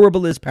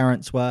horrible his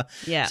parents were.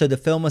 Yeah. So the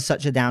film was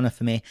such a downer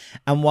for me.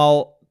 And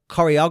while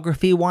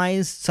choreography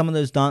wise, some of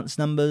those dance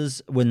numbers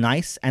were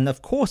nice, and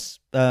of course,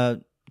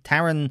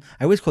 Taron,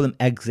 I always call him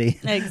Eggsy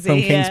from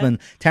yeah. Kingsman.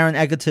 Taron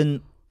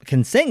Egerton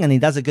can sing, and he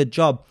does a good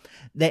job.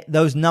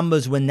 Those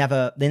numbers were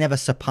never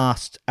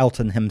surpassed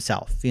Elton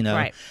himself, you know.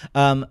 Right.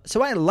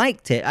 So I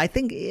liked it. I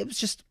think it was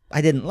just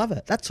I didn't love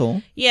it. That's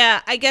all.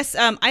 Yeah, I guess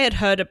I had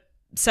heard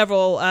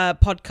several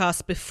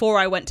podcasts before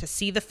I went to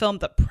see the film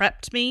that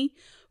prepped me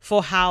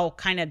for how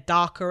kind of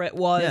darker it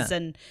was. Yeah.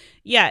 And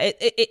yeah,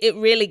 it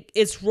really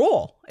is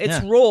raw.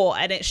 It's Yeah. raw,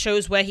 and it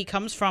shows where he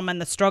comes from,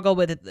 and the struggle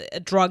with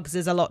drugs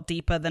is a lot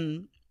deeper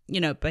than, you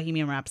know,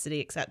 Bohemian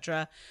Rhapsody,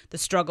 etc. The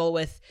struggle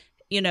with,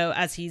 you know,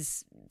 as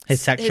his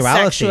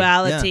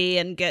sexuality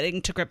and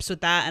getting to grips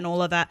with that and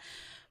all of that.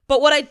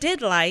 But what I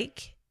did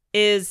like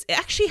is it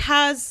actually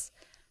has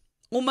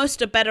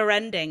almost a better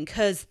ending,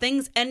 because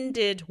things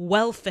ended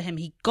well for him.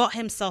 He got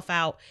himself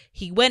out.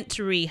 He went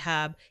to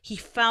rehab. He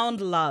found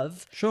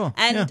love. Sure.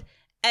 And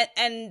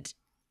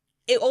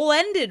it all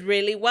ended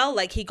really well.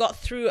 Like, he got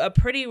through a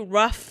pretty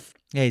rough.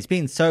 Yeah, he's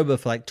been sober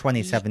for like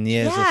 27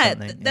 years or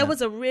something. There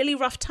was a really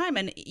rough time,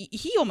 and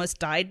he almost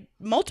died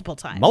multiple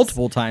times.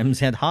 multiple times.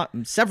 He had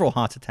several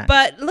heart attacks.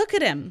 But look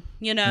at him,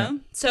 you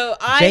know. So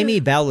Jamie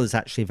Bell is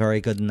actually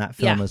very good in that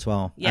film Yeah. as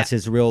well, Yeah. as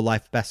his real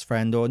life best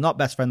friend, or not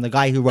best friend, the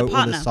guy who wrote all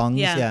partner, the songs.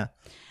 Yeah.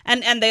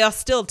 And they are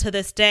still to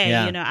this day,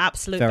 Yeah. you know,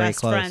 absolute Very best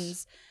close.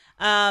 friends.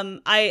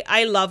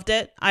 I loved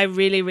it. I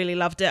really, really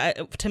loved it.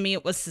 To me,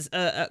 it was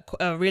a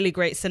really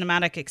great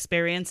cinematic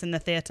experience in the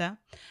theater.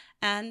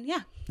 And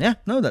yeah. Yeah,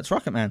 no, that's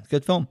Rocket Man.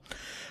 Good film.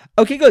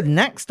 Okay, good.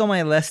 Next on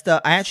my list, I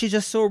actually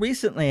just saw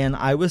recently, and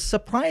I was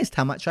surprised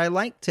how much I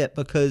liked it,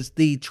 because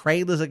the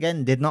trailers,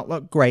 again, did not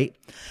look great,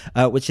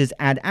 which is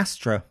Ad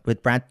Astra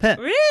with Brad Pitt.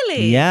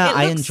 Really? Yeah, It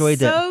I looks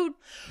enjoyed it. so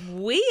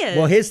weird.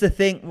 Well, here's the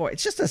thing. Well,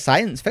 it's just a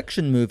science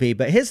fiction movie,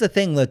 but here's the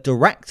thing. The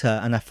director,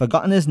 and I've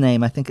forgotten his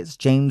name, I think it's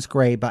James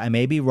Gray, but I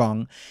may be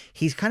wrong.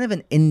 He's kind of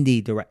an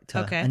indie director,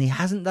 Okay. and he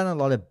hasn't done a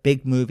lot of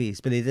big movies,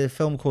 but he did a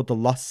film called The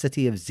Lost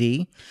City of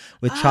Z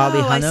with Charlie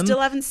Oh, I Hunnam. still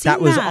haven't seen That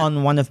was that.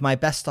 on one of my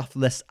best of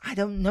lists. I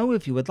don't know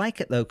if you would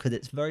like it, though, because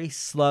it's very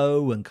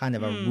slow and kind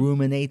of a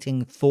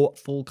ruminating,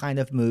 thoughtful kind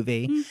of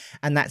movie,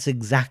 and that's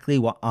exactly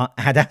what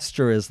Ad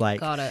Astra is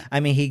like. Got it. I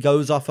mean, he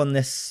goes off on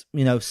this,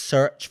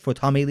 search for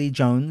Tommy Lee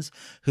Jones,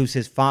 who's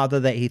his father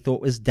that he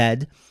thought was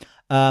dead.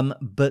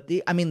 But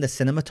the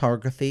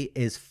cinematography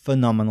is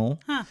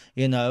phenomenal,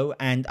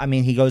 and I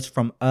mean, he goes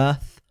from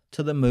Earth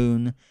to the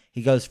moon.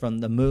 He goes from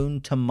the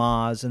moon to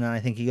Mars, and then I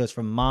think he goes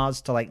from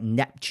Mars to like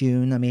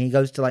Neptune. I mean, he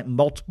goes to like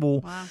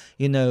multiple,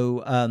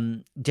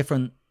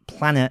 different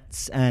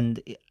planets,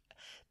 and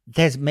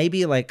there's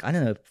maybe like, I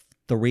don't know,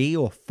 3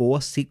 or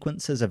 4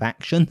 sequences of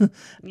action.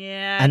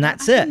 Yeah. And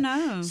that's I it. don't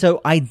know.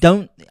 So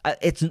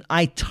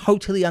I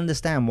totally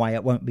understand why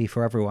it won't be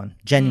for everyone.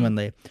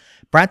 Genuinely.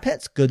 Brad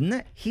Pitt's good in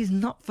it. He's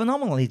not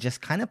phenomenal. He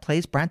just kind of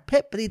plays Brad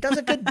Pitt, but he does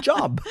a good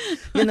job.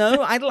 You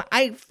know,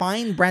 I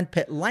find Brad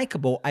Pitt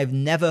likable. I've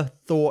never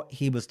thought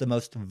he was the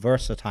most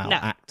versatile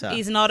actor.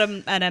 He's not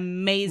an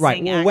amazing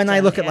Right. Well, actor. when I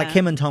look at like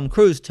him and Tom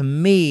Cruise, to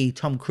me,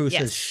 Tom Cruise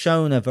Yes. has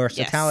shown a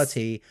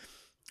versatility.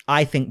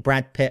 I think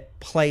Brad Pitt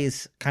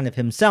plays kind of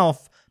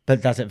himself,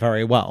 but does it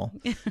very well.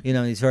 You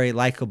know, he's very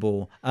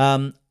likable.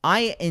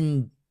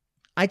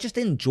 I just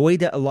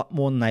enjoyed it a lot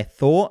more than I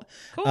thought.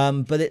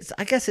 Cool. But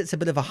I guess it's a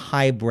bit of a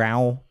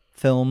highbrow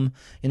film.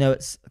 You know,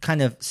 it's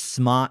kind of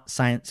smart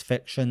science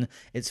fiction.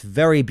 It's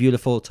very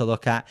beautiful to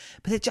look at.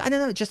 But I don't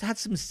know, it just had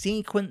some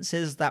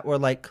sequences that were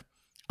like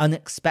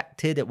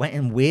unexpected. It went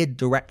in weird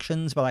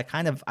directions, but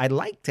I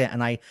liked it,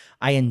 and I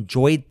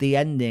enjoyed the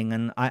ending.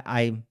 And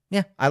I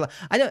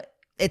don't.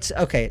 It's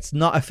okay. It's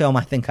not a film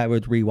I think I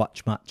would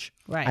rewatch much.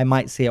 Right. I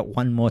might see it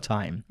one more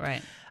time.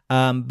 Right.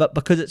 But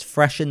because it's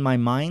fresh in my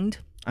mind,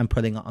 I'm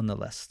putting it on the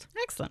list.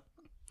 Excellent.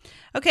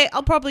 Okay,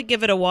 I'll probably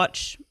give it a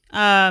watch.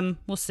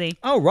 We'll see.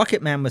 Oh,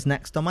 Rocket Man was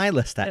next on my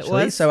list,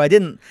 actually. was? So I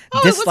didn't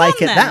was dislike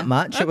on it there. that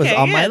much. It was Okay,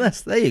 on my good.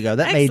 list. There you go.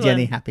 That made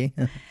Jenny happy.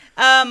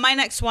 My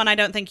next one I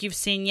don't think you've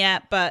seen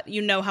yet, but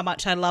you know how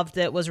much I loved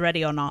it, was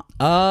Ready or Not.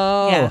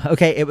 Oh, Yeah.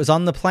 okay. It was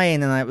on the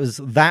plane, and it was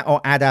that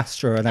or Ad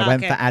Astra, and I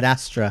went Okay. for Ad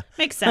Astra.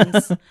 Makes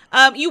sense.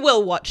 You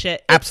will watch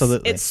it.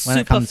 Absolutely. It's when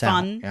it super comes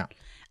fun. out.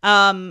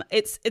 Yeah.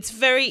 It's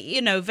very,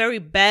 very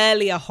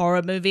barely a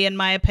horror movie in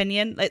my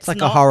opinion. It's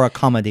like a horror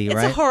comedy, It's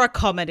right? a horror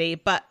comedy,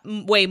 but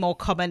way more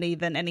comedy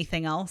than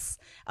anything else.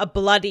 A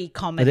bloody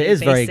comedy. But it is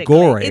very basically.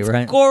 gory, it's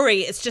right? gory.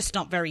 It's just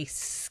not very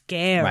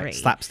scary. Right,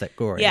 slapstick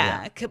gory.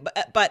 Yeah,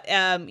 but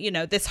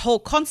this whole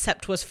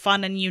concept was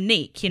fun and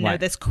unique. You know, Right.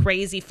 this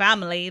crazy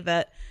family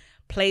that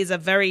plays a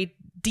very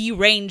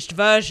deranged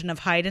version of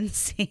hide and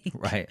seek.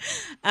 Right.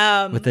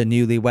 With the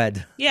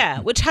newlywed. Yeah,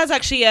 which has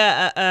actually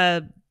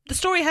the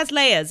story has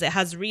layers. It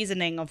has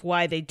reasoning of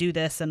why they do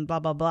this and blah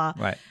blah blah.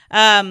 Right.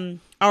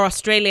 Our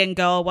Australian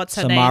girl, what's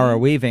her Samara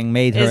name? Weaving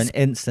made her is- an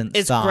instant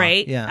Is star.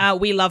 great. Yeah.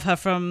 We love her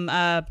from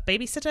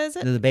Babysitter, is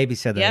it? The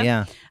Babysitter, Yeah.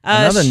 yeah.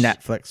 Another sh-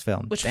 Netflix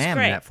film. which was Damn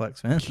great.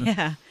 Netflix, man.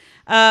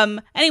 Yeah.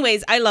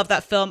 Anyways, I love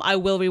that film. I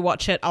will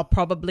rewatch it. I'll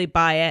probably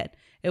buy it.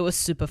 It was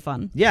super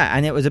fun. Yeah,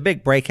 and it was a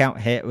big breakout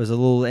hit. It was a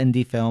little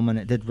indie film, and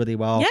it did really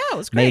well. Yeah, it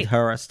was Made great.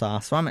 her a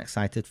star, so I'm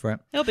excited for it.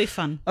 It'll be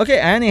fun. Okay,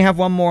 I only have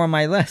one more on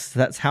my list.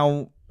 That's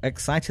how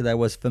excited I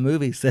was for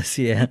movies this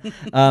year.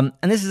 And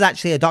this is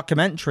actually a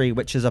documentary,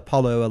 which is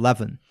Apollo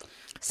 11.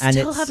 And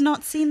Still it's- have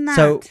not seen that.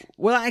 So,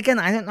 well, again,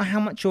 I don't know how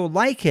much you'll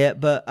like it,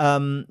 but,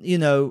 I'm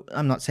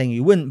not saying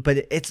you wouldn't, but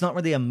it's not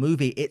really a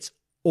movie. It's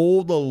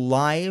all the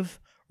live,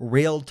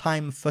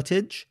 real-time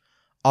footage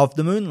of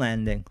the moon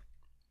landing.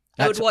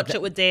 I would watch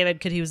it with David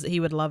because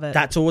he would love it.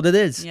 That's all it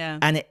is. Yeah.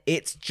 And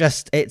it's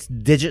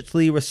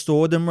digitally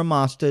restored and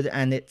remastered,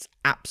 and it's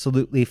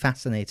absolutely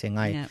fascinating.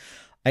 Yeah.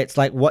 It's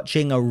like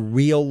watching a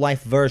real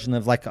life version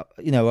of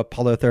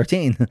Apollo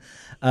 13.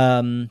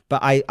 But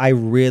I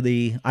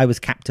was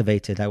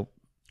captivated. I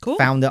Cool.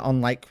 found it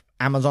on like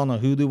Amazon or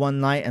Hulu one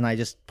night, and I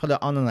just put it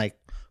on, and I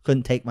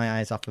couldn't take my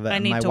eyes off of it. I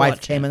And need my to wife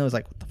watch came it. in and was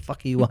like, "What the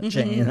fuck are you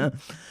watching?"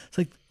 It's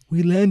like,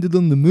 we landed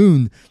on the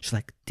moon. She's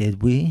like,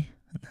 "Did we?"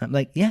 I'm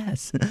like,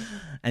 "Yes."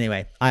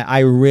 Anyway, I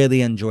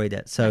really enjoyed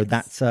it. So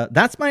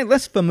that's my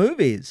list for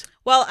movies.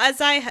 Well, as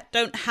I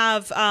don't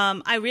have,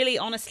 I really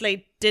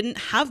honestly didn't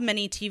have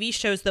many TV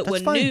shows that That's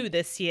were fine. new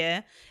this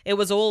year. It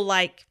was all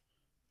like,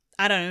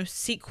 I don't know,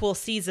 sequel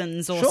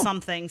seasons or Sure.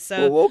 something. So,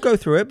 Well, we'll go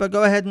through it, but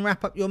go ahead and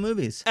wrap up your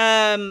movies.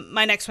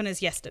 my next one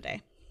is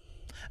Yesterday.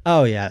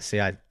 Oh yeah,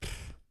 see,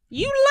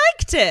 You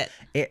liked it.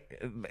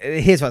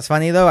 here's what's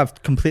funny though.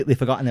 I've completely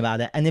forgotten about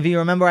it. And if you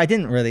remember, I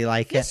didn't really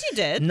like it. Yes, you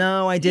did.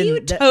 No, I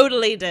didn't. You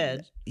totally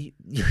did.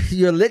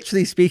 You're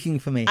literally speaking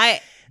for me.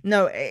 I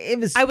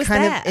was was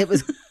kind there. of it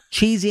was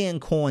cheesy and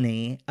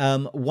corny.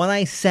 What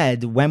I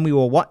said when we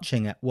were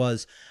watching it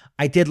was,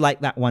 I did like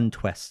that one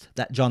twist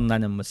that John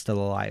Lennon was still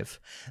alive.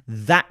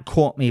 That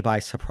caught me by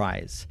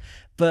surprise.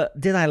 But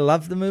did I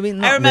love the movie?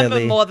 Not I remember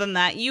really. more than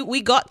that.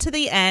 We got to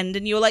the end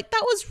and you were like,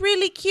 that was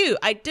really cute.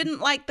 I didn't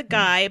like the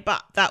guy,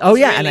 but that was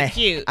really and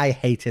cute. I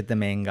hated the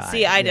main guy.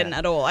 See, I Yeah. didn't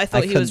at all. I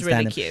thought he couldn't was really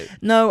stand him. cute.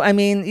 No, I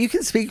mean, you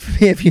can speak for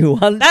me if you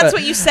want. That's but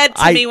what you said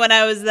to me when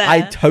I was there.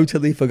 I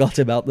totally forgot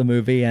about the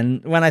movie,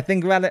 and when I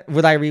think about it,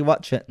 would I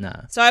rewatch it? No.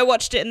 So I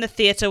watched it in the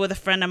theater with a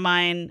friend of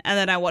mine, and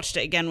then I watched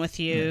it again with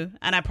you,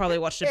 and I probably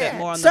watched a bit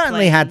more on the Certainly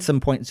plane. had some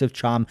points of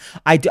charm.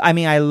 I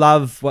I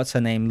love, what's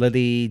her name,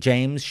 Lily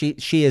James. She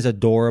is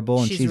adorable,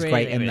 and She's she's really,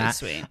 great in really that.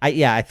 sweet.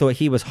 I thought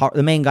he was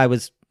the main guy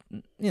was,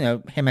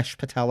 Himesh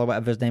Patel or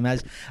whatever his name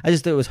is. I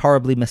just thought it was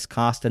horribly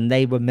miscast, and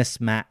they were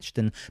mismatched.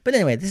 But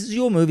anyway, this is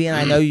your movie, and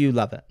I know you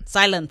love it.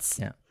 Silence.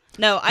 Yeah.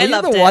 No, I Well,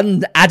 loved you're the it.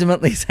 one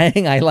adamantly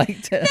saying I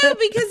liked it. No,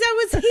 because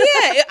I was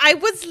here.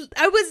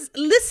 I was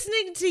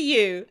listening to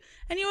you,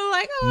 and you were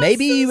like, "Oh,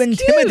 Maybe this you is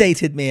cute."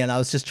 intimidated me, and I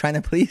was just trying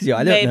to please you.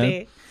 I don't know.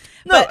 Maybe.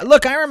 No,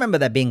 look, I remember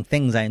there being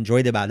things I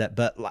enjoyed about it,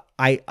 but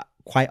I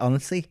quite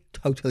honestly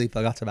totally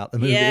forgot about the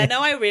movie. Yeah,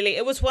 no,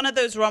 it was one of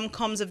those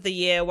rom-coms of the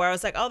year where I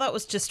was like, oh, that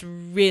was just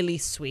really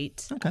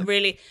sweet. Okay.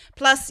 Really.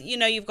 Plus,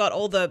 you've got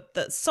all the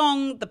best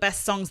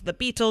songs of the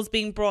Beatles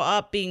being brought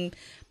up, being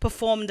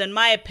performed, in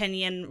my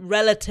opinion,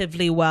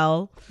 relatively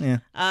well. Yeah.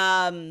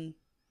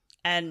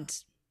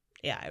 And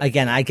yeah.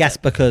 Again, I guess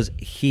because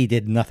he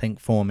did nothing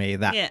for me.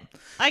 That Yeah,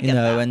 I get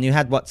that. and you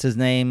had what's his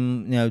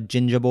name,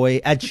 Ginger Boy,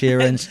 Ed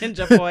Sheeran,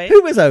 Ginger Boy.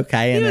 who was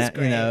okay in was it.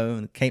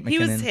 great. Kate McKinnon. He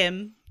was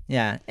him.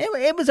 Yeah,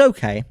 it was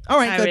okay. All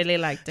right, I good. really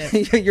liked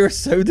it. You're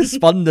so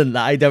despondent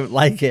that I don't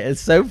like it.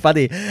 It's so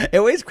funny. It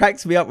always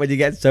cracks me up when you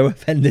get so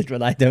offended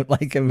when I don't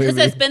like a movie. Because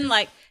there's been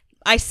like,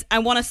 I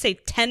want to say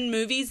 10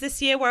 movies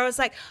this year where I was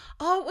like,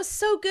 oh, it was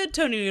so good,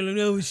 Tony. You're like,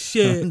 oh,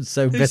 shit. I'm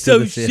so It's bitter so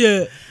this year.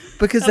 shit.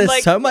 Because I'm there's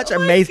like, so much oh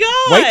my amazing.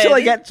 God. Wait till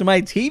I get to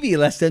my TV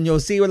list and you'll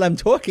see what I'm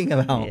talking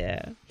about.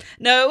 Yeah.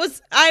 No,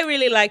 I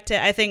really liked it.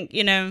 I think,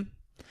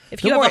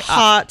 if you Don't have a worry,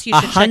 heart, you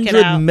should check it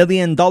out. $100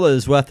 million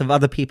worth of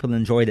other people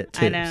enjoyed it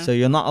too. I know. So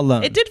you're not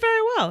alone. It did very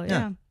well,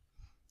 yeah.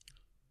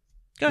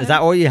 Go Is ahead.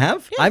 that all you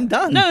have? Yeah. I'm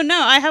done. No,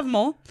 I have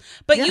more.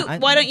 But Yeah,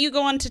 why don't you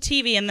go on to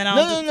TV and then I'll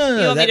No.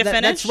 You want me to Let's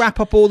finish? wrap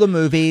up all the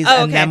movies Oh,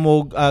 and okay. then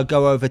we'll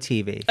go over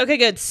TV. Okay,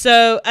 good.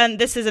 So, and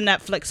this is a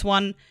Netflix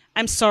one.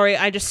 I'm sorry,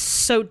 I just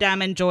so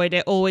damn enjoyed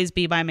it. Always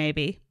Be My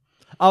Maybe.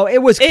 Oh, it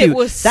was cute.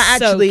 was that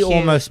so actually cute.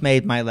 almost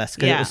made my list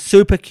because Yeah. it was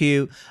super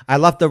cute. I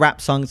loved the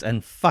rap songs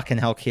and fucking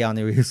hell,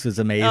 Keanu Reeves was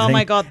amazing. Oh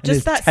my God. And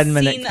his Just that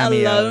 10-minute scene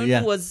cameo, alone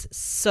yeah. was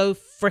so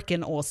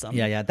freaking awesome.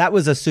 Yeah. That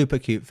was a super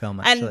cute film,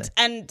 actually.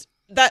 And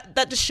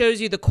that just shows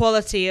you the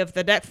quality of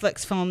the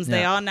Netflix films they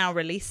Yeah. are now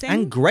releasing.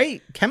 And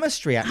great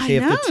chemistry, actually,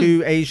 of the know.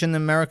 two Asian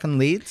American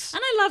leads.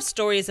 And I love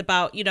stories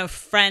about,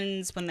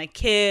 friends when they're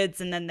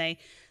kids and then they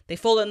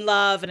fall in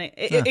love and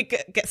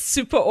it gets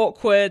super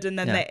awkward and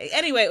then Yeah.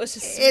 anyway, it was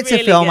just It's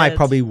really a film I good.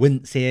 probably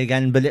wouldn't see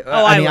again, but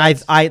I would.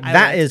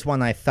 that would. is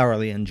one I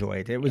thoroughly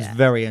enjoyed. It was Yeah.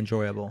 very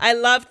enjoyable. I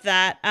loved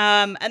that.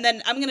 And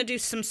then I'm going to do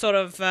some sort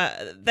of,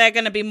 they're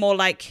going to be more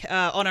like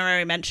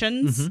honorary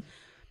mentions.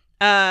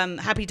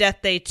 Happy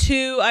Death Day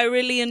 2, I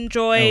really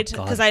enjoyed Oh,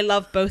 God. because I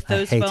love both I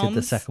those hated films.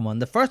 the second one.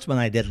 The first one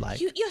I did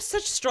like. You're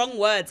such strong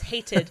words,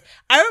 hated.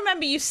 I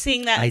remember you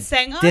seeing that I and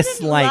saying, oh, I didn't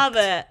disliked love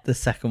it. the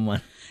second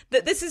one.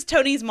 This is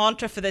Tony's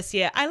mantra for this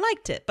year. I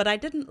liked it, but I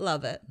didn't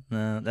love it.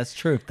 No, that's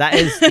true.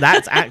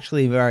 That's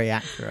actually very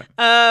accurate.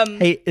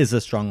 Hate is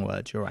a strong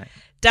word. You're right.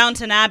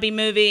 Downton Abbey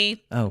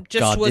movie. Oh just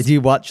God, was, did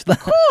you watch that?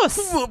 Of course.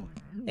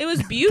 It was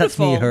That's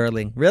beautiful. me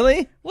hurling.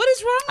 Really? What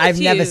is wrong with I've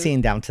you? never seen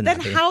Downton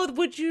Then Abbey. how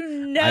would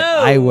you know?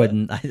 I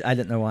wouldn't. I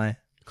don't know why.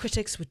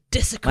 Critics would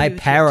disagree My with you.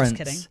 Just parents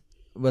kidding.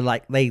 were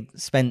like, they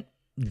spent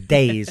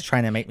days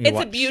trying to make me It's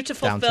watch a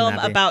beautiful Downton film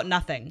Abbey. about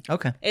nothing.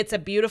 Okay. It's a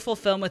beautiful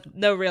film with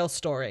no real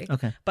story.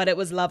 Okay. But it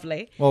was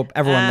lovely. Well,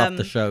 everyone loved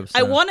the show. So.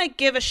 I want to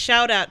give a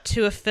shout out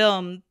to a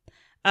film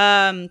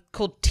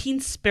called Teen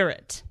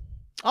Spirit.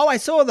 Oh, I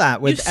saw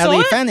that with You saw Ellie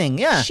it? Fanning.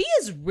 Yeah. She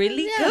is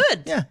really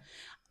good. Yeah.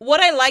 What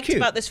I liked Cute.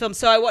 about this film,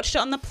 so I watched it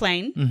on the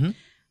plane. Mm-hmm.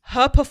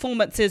 Her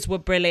performances were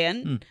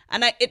brilliant, Mm.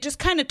 and it just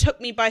kind of took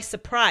me by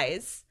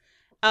surprise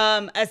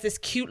as this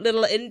cute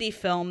little indie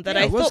film that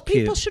Yeah, I it was thought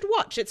people cute. should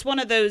watch. It's one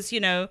of those,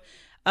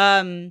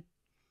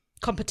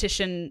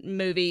 competition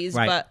movies,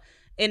 Right. but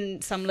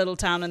in some little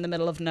town in the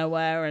middle of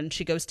nowhere, and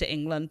she goes to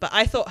England. But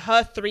I thought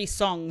her 3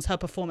 songs, her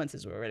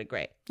performances were really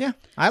great. Yeah.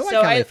 I like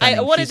So Ellie Fanning.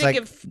 I wanted She's to like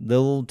give-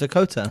 little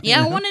Dakota.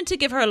 Yeah, I wanted to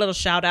give her a little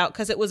shout out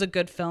because it was a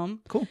good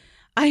film. Cool.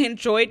 I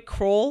enjoyed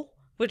Crawl,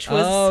 which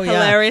was Oh, yeah.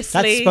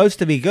 hilariously. That's supposed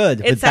to be good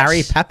with It's Barry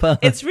actu- Pepper.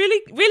 It's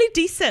really, really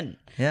decent.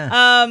 Yeah.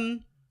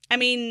 I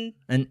mean,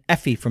 And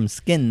Effie from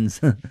Skins.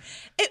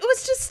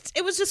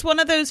 it was just one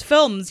of those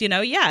films,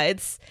 Yeah,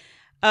 it's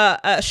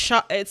a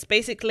shot. It's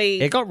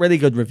basically It got really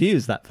good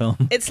reviews, that film.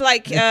 it's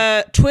like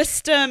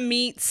Twister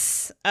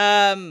meets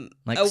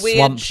Like a weird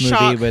swamp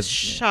shark. movie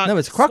with no,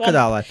 it's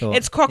crocodile. I thought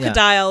It's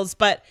crocodiles,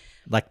 but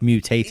like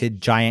mutated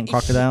giant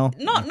crocodile.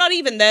 not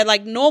even. They're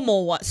like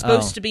normal. What's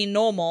supposed Oh. to be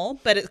normal,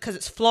 but it's because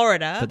it's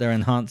Florida. But they're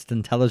enhanced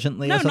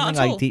intelligently No, or something not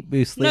at all. like Deep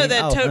Blue Sea. No,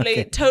 they're Oh,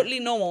 totally okay.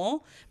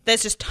 normal.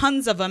 There's just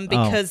tons of them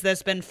because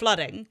there's been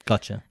flooding.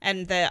 Gotcha.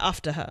 And they're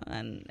after her,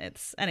 and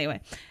it's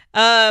anyway.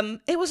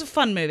 It was a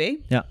fun movie,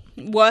 Yeah.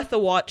 worth a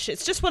watch.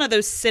 It's just one of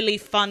those silly,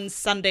 fun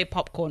Sunday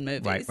popcorn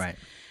movies. Right.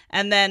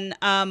 And then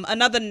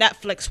another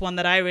Netflix one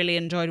that I really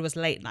enjoyed was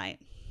Late Night.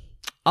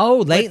 Oh,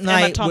 Late Emma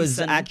Night was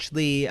Thompson.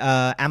 actually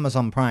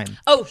Amazon Prime.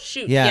 Oh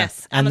shoot! Yeah.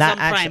 Yes, and Amazon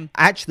that Prime.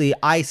 actually,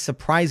 I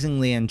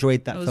surprisingly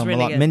enjoyed that It was film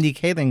really a lot. good. Mindy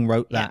Kaling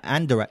wrote that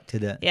and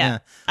directed it. Yeah. Yeah.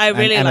 I And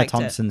really Emma liked it.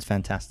 Thompson's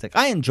fantastic.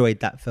 I enjoyed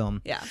that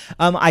film. Yeah.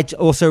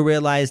 Also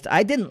realized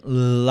I didn't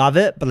love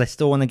it, but I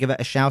still want to give it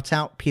a shout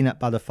out. Peanut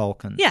Butter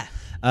Falcon. Yeah,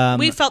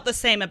 we felt the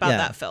same about Yeah.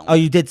 that film. Oh,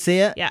 you did see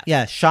it? Yeah.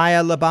 Yeah.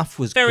 Shia LaBeouf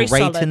was Very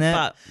great solid, in it.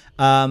 but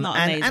and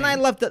amazing. I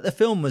loved that the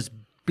film was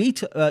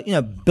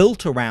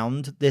built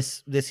around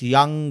this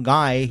young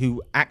guy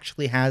who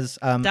actually has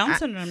Down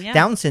syndrome, yeah.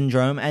 Down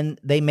syndrome, and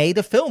they made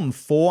a film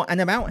for and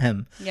about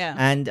him. Yeah.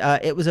 And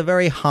it was a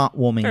very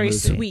heartwarming Very movie.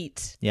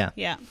 sweet. Yeah.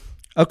 Yeah.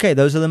 Okay,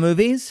 those are the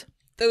movies.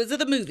 those are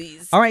the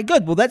movies. All right,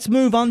 good. Well, let's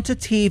move on to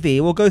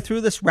TV. We'll go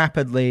through this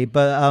rapidly,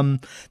 but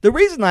the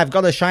reason I've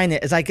got to shine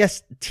it is I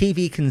guess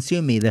TV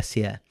consumed me this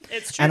year.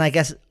 It's true. And I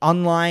guess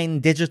online,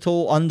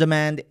 digital, on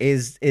demand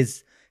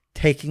is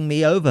taking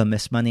me over,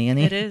 Miss Money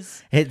Annie. It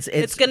is.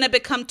 It's going to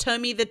become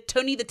Tony the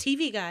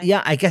TV guy.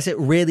 Yeah, I guess it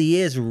really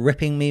is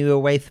ripping me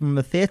away from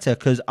the theater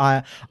because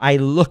I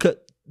look at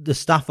the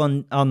stuff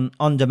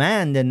on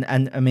demand and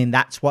I mean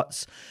that's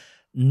what's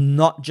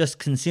not just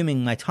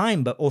consuming my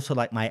time but also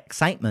like my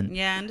excitement.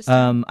 Yeah, I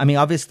understand. I mean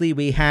obviously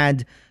we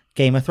had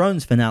Game of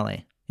Thrones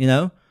finale,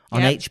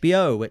 on Yep.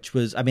 HBO, which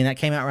was, I mean, that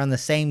came out around the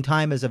same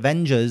time as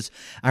Avengers.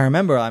 I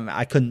remember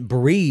I couldn't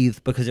breathe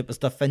because it was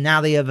the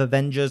finale of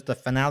Avengers, the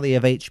finale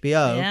of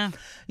HBO.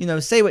 Yeah.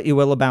 Say what you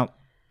will about,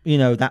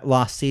 that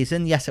last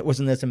season. Yes, it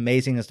wasn't as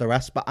amazing as the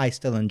rest, but I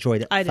still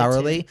enjoyed it I did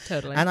thoroughly. too,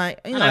 totally. And I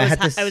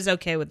was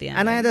okay with the ending.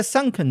 and I had a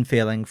sunken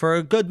feeling for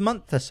a good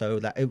month or so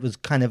that it was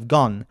kind of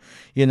gone.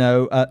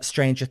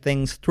 Stranger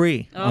Things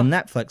 3 on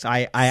Netflix.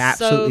 I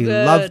absolutely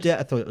good. loved it.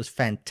 I thought it was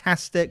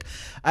fantastic.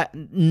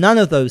 None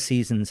of those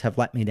seasons have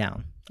let me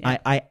down. Yeah.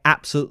 I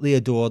absolutely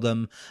adore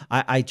them.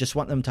 I just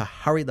want them to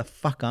hurry the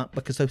fuck up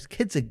because those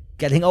kids are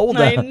getting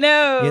older. I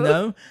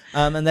know.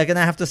 And they're going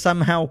to have to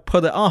somehow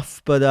put it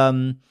off.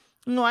 But,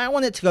 no, I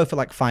want it to go for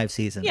like 5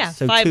 seasons. Yeah,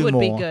 so 5 2 would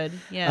more. be good.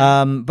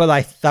 Yeah. But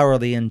I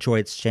thoroughly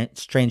enjoyed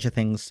Stranger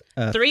Things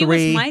 3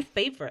 was my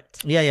favorite.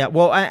 Yeah.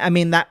 Well, I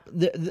mean that,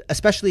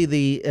 especially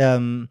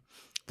the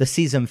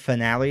season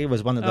finale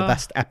was one of the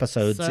best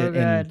episodes so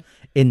good.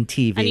 in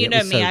TV. And you It know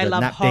was me, so I good.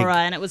 love And that horror, big-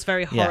 and it was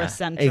very horror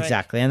centric.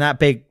 Exactly, and that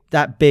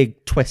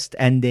big twist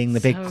ending, the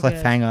big So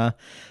cliffhanger.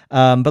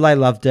 But I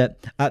loved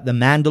it. The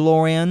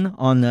Mandalorian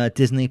on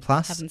Disney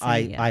Plus. Haven't seen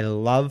it yet. I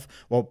love.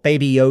 Well,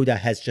 Baby Yoda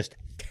has just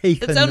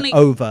taken only-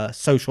 over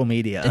social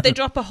media. Did they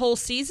drop a whole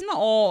season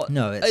or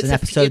No, it's an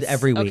episode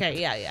every week. Okay,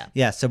 yeah.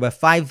 Yeah, so we're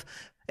 5.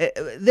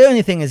 The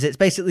only thing is, it's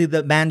basically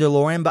the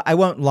Mandalorian, but I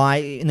won't lie.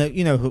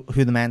 You know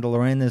who the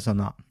Mandalorian is or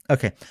not?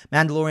 Okay,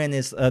 Mandalorian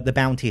is the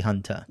bounty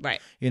hunter, Right.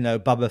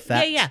 Boba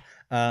Fett. Yeah.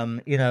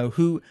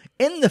 Who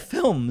in the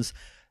films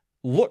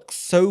looks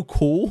so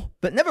cool,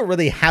 but never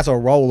really has a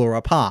role or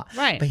a part.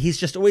 Right. But he's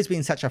just always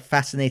been such a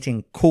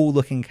fascinating,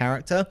 cool-looking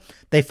character.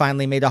 They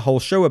finally made a whole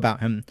show about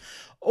him.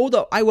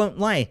 Although, I won't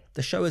lie,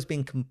 the show has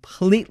been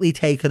completely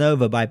taken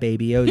over by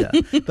Baby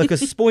Yoda.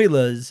 Because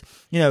spoilers,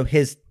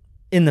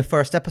 in the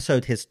first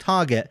episode, his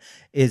target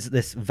is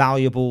this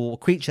valuable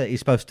creature that he's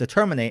supposed to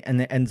terminate, and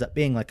it ends up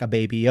being like a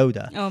Baby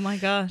Yoda. Oh my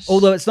gosh.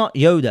 Although it's not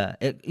Yoda,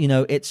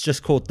 it's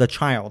just called the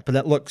child, but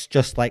it looks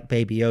just like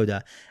Baby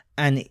Yoda.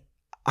 And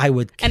I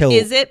would kill... And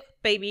is it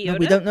Baby Yoda? No,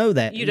 we don't know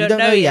that. You We don't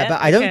know yet? but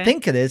I don't Okay.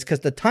 think it is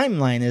because the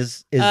timeline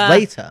is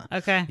later.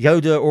 Okay.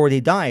 Yoda already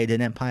died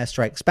in Empire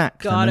Strikes Back.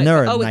 Got I'm it. a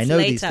nerd Oh, and I it's know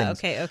later. these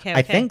things. Okay.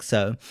 I think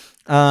so.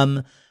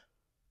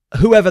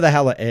 Whoever the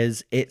hell it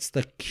is, it's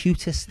the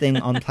cutest thing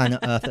on planet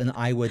Earth, and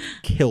I would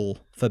kill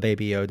for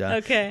Baby Yoda.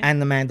 Okay.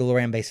 And the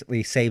Mandalorian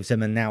basically saves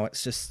him, and now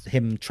it's just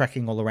him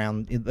trekking all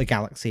around the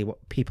galaxy,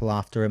 people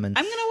after him. And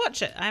I'm going to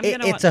watch it.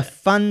 it's a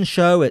fun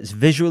show. It's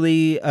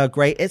visually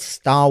great. It's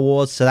Star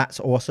Wars, so that's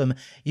awesome.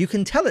 You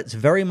can tell it's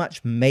very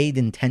much made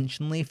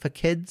intentionally for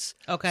kids.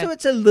 Okay. So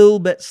it's a little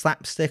bit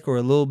slapstick or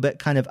a little bit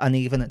kind of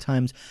uneven at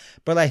times,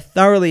 but I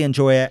thoroughly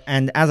enjoy it.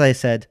 And as I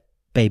said,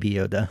 Baby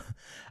Yoda.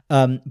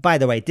 By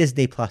the way,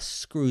 Disney Plus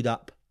screwed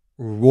up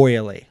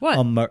royally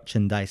on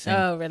merchandising.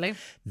 Oh, really?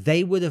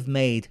 They would have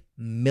made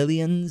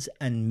millions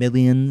and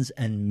millions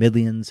and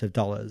millions of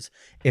dollars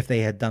if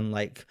they had done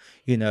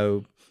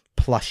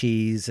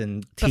plushies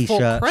and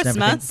t-shirts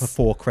and everything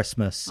before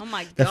Christmas. Oh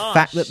my The gosh.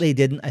 fact that they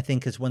didn't, I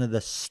think, is one of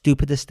the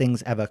stupidest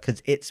things ever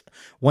because it's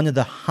one of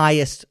the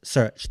highest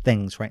searched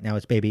things right now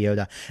is Baby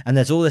Yoda. And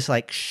there's all this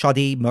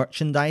shoddy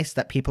merchandise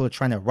that people are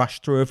trying to rush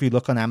through if you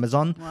look on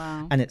Amazon.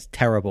 Wow. And it's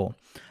terrible.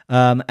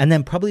 And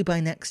then probably by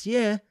next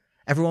year,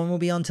 everyone will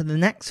be on to the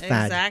next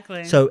fad.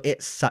 Exactly. So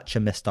it's such a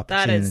missed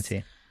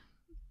opportunity.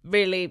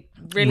 Really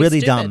Really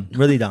stupid. dumb.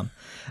 Really dumb.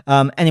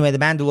 Anyway, The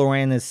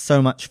Mandalorian is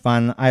so much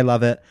fun. I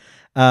love it.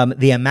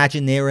 The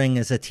Imagineering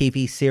is a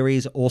TV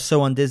series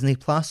also on Disney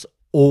Plus,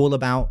 all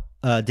about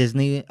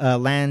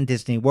Disneyland,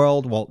 Disney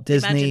World, Walt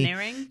Disney.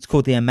 Imagineering? It's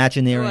called the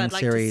Imagineering I'd like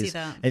to series. see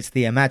that. It's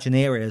the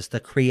Imagineers, the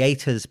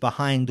creators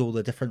behind all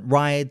the different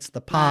rides,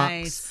 the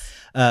parks.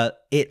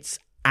 It's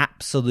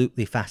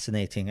absolutely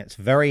fascinating. It's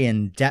very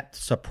in depth,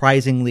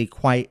 surprisingly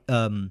quite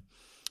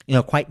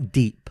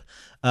deep.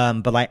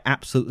 But I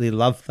absolutely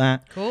love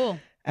that. Cool.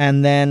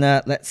 And then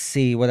let's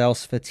see what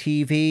else for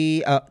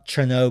TV.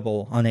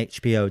 Chernobyl on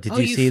HBO. Did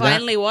you see that? Oh, you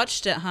finally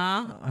watched it,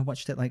 huh? I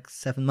watched it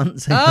 7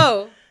 months ago.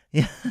 Oh.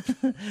 Yeah.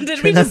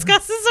 Did we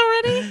discuss this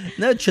already?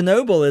 No,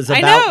 Chernobyl is I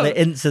about know. the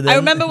incident. I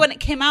remember when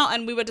it came out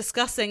and we were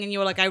discussing and you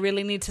were like, I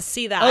really need to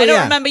see that. Oh, I don't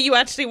yeah. remember you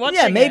actually watching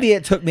it. Yeah, maybe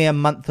it took me a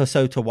month or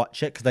so to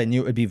watch it because I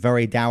knew it would be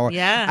very dour.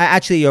 Yeah.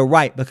 Actually, you're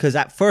right, because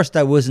at first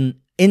I wasn't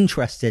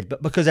interested,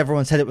 but because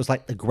everyone said it was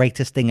the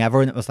greatest thing ever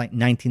and it was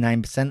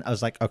 99%, I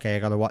was like, okay, I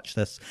gotta watch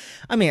this.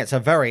 I mean, it's a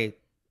very,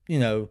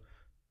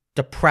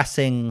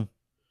 depressing,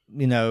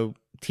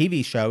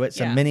 TV show. It's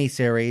a Yeah. mini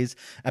series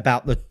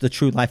about the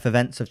true life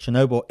events of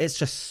Chernobyl. It's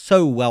just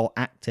so well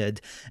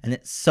acted, and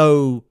it's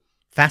so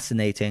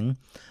fascinating,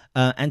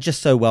 and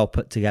just so well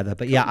put together.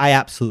 But yeah, I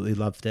absolutely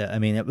loved it. I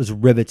mean, it was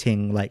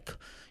riveting. Like,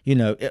 you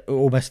know, it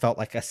almost felt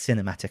like a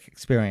cinematic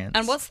experience.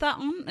 And what's that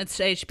on? It's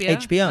HBO.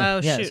 HBO?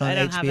 Oh Yeah, shoot, it's on I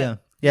don't HBO. have it.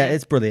 Yeah,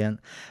 it's brilliant.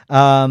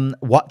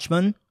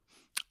 Watchmen,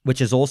 which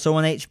is also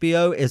on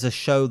HBO, is a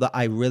show that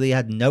I really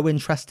had no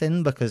interest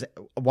in because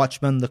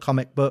Watchmen, the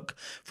comic book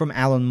from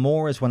Alan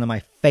Moore, is one of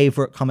my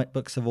favorite comic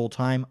books of all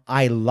time.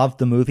 I love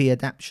the movie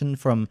adaptation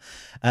from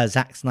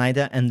Zack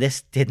Snyder, and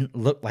this didn't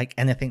look like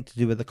anything to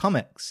do with the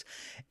comics.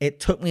 It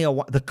took me a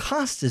while. The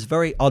cast is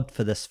very odd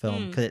for this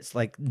film because it's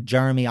like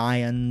Jeremy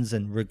Irons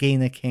and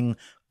Regina King,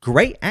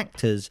 great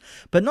actors,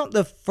 but not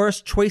the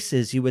first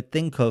choices you would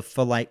think of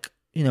for, like,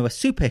 you know, a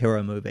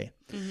superhero movie.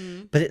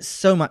 But it's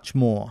so much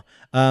more.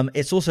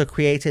 It's also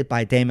created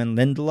by Damon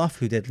Lindelof,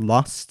 who did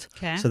Lost.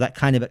 Okay. So that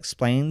kind of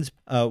explains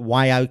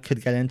why I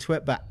could get into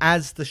it. But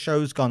as the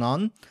show's gone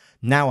on,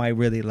 now I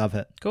really love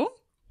it. Cool.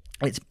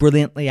 It's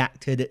brilliantly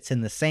acted. It's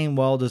in the same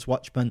world as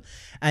Watchmen.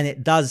 And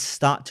it does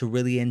start to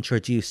really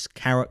introduce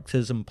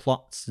characters and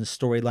plots and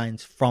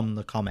storylines from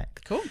the comic.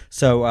 Cool.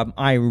 So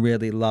I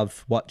really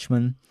love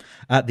Watchmen.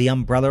 The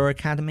Umbrella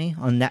Academy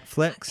on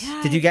Netflix.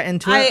 Yeah, Did you get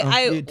into it?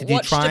 I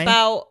watched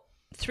about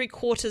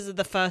 3/4 of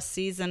the first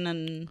season,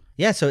 and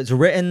Yeah, so it's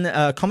written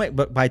a comic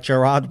book by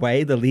Gerard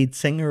Way, the lead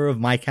singer of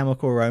My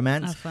Chemical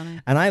Romance. Oh, funny.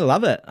 And I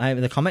love it.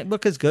 The comic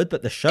book is good,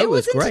 but the show it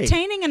was great.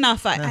 entertaining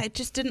enough. It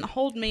just didn't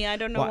hold me. I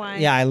don't know why.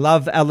 Yeah, I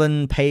love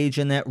Ellen Page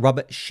in it.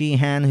 Robert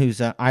Sheehan, who's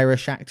an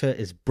Irish actor,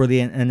 is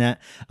brilliant in it.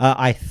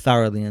 I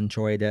thoroughly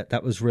enjoyed it.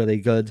 That was really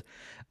good.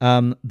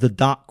 The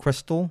Dark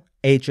Crystal,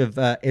 Age of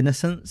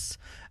Innocence,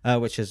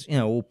 which is, you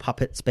know, all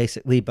puppets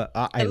basically, but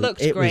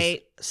it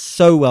great. Was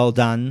so well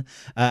done.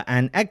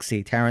 And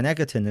Eggsy, Taron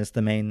Egerton, is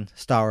the main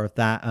star of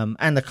that.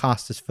 And the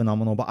cast is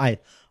phenomenal, but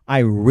I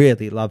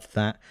really loved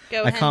that.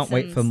 Go I can't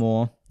wait for Hensons.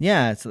 more.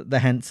 Yeah, it's the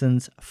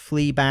Hensons.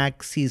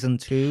 Fleabag season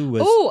 2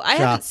 was Oh, I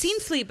haven't just- seen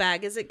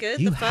Fleabag. Is it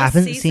good? You the first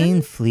haven't season?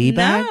 seen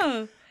Fleabag?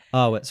 No.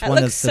 Oh, it's That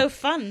one looks of the so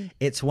fun.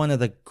 It's one of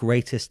the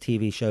greatest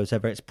TV shows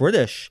ever. It's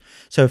British.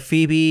 So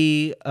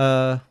Phoebe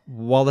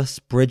Wallace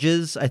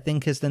Bridges, I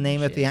think, is the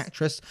name of the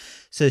actress.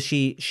 So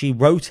she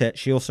wrote it.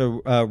 She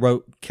also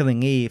wrote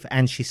Killing Eve,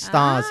 and she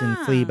stars in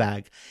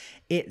Fleabag.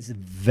 It's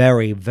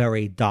very,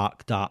 very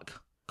dark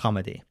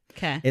comedy.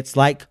 Okay. It's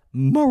like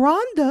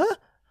Miranda,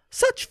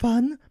 such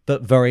fun,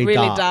 but very Really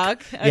dark.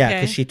 dark? Yeah,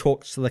 Okay. because she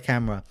talks to the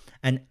camera.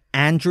 And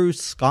Andrew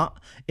Scott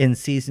in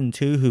season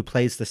 2, who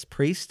plays this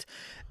priest,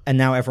 and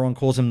now everyone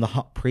calls him the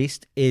Hot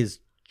Priest, is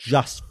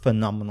just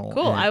phenomenal.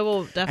 Cool. in it. I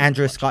will definitely.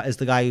 Andrew Scott is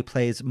the guy who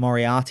plays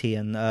Moriarty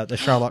in the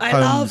Sherlock I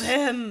Holmes. love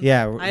him.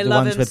 Yeah, I the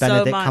love ones him with so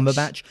Benedict much.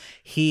 Cumberbatch.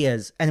 He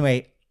is.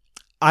 Anyway,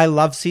 I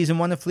love season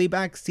 1 of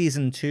Fleabag.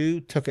 Season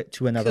 2 took it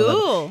to another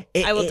level. Cool.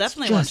 I will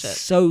definitely It's watch it.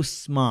 so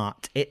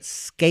smart. It's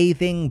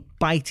scathing,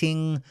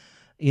 biting,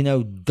 you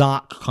know,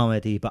 dark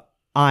comedy, but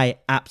I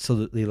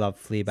absolutely love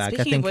Fleabag. I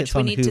Speaking think of which, it's we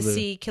on need Hulu. to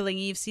see Killing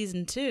Eve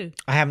season 2.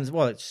 I haven't.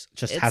 Well, it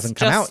just It's hasn't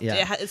come just- out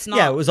yet. it's not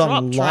Yeah, it was on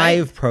dropped,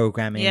 live right?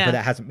 programming, Yeah. but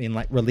it hasn't been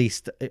like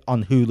released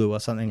on Hulu or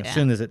something. As Yeah.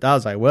 soon as it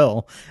does, I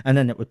will, and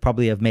then it would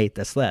probably have made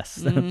this list.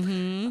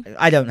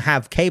 I don't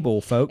have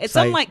cable, folks. It's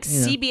on I, like you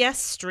know, CBS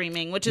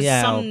streaming, which is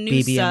or some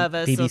news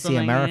service or BBC something.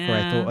 America, I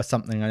Yeah. thought, or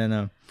something. I don't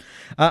know.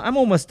 I'm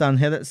almost done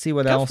here. Let's see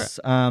what Go for else.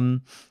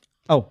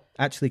 Oh,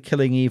 actually,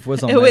 Killing Eve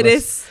was on. Oh, my it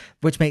list, is.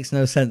 which makes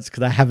no sense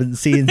because I haven't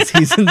seen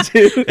season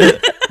 2.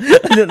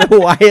 I don't know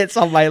why it's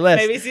on my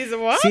list. Maybe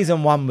season 1?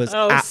 Season 1 was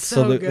Oh, so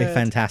absolutely good.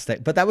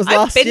 fantastic, but that was I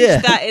last binged year.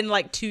 that in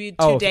like two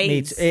me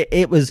days. too.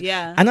 It was,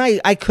 Yeah. and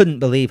I couldn't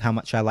believe how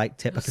much I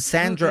liked it because so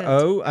Sandra good.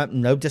 Oh,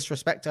 no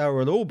disrespect to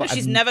her at all, but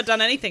She's I've never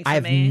done anything for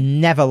I've me.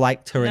 never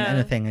liked her in No.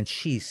 anything, and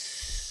she's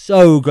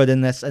so good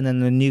in this. And then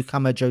the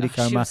newcomer Jodie she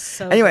Comer. was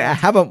so Anyway, good. I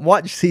haven't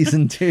watched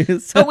season 2,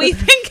 so But we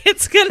think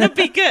it's gonna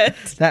be good.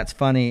 that's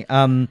funny.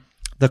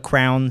 The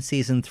Crown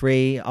season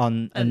 3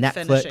 on And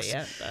Netflix finish it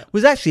yet, but-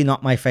 was actually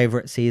not my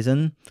favorite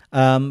season,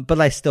 but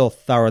I still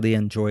thoroughly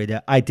enjoyed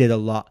it. I did a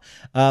lot.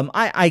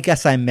 I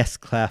guess I miss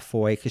Claire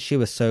Foy because she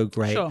was so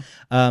great. Sure.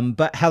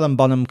 But Helen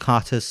Bonham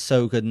Carter's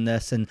so good in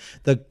this, and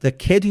the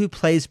kid who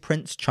plays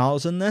Prince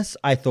Charles in this,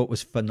 I thought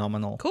was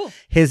phenomenal. Cool.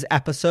 His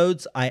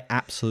episodes I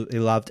absolutely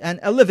loved, and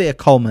Olivia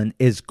Colman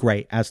is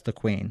great as the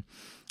Queen.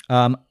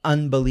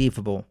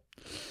 Unbelievable.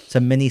 It's a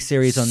mini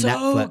series on So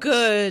Netflix.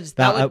 good.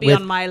 That would be with,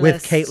 on my with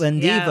list.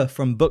 Caitlin Yeah. Dever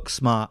from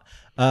Booksmart.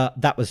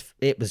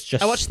 It was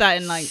just I watched that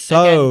in, like,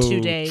 so again,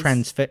 2 days.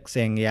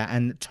 transfixing, yeah.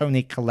 And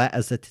Toni Collette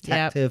as the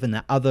detective, and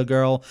that other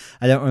girl,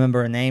 I don't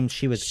remember her name.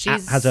 She's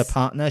as her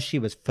partner. She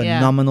was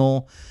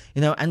phenomenal,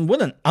 you know. And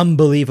what an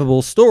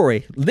unbelievable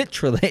story,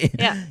 literally.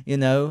 Yeah. You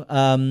know,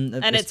 And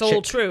this it's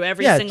all true,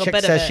 every single chick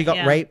bit of says it, she got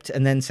yeah. raped,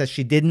 and then says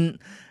she didn't,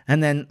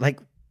 and then like.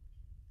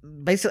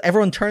 Basically,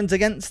 everyone turns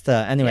against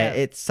her. Anyway, Yeah.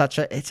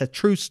 it's a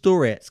true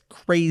story. It's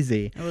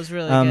crazy. It was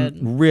really good.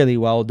 Really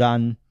well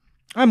done.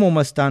 I'm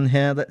almost done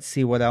here. Let's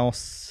see what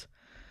else.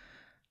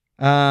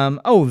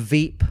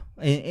 Veep.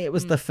 It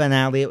was the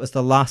finale. It was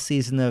the last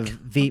season of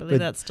Veep with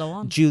that's still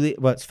on. Julie.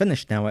 Well, it's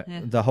finished now.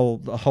 The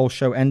whole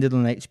show ended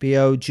on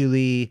HBO.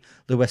 Julie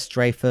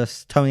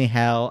Louis-Dreyfus, Tony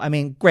Hale. I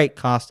mean, great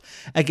cast.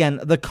 Again,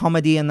 the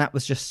comedy in that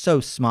was just so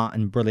smart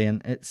and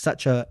brilliant. It's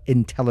such a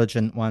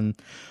intelligent one.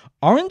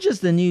 Orange is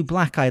the New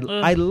Black I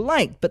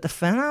liked, but the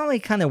finale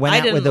kind of went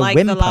out with a whimper. I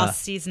didn't like the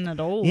last season at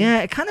all.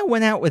 Yeah, it kind of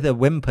went out with a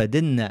whimper,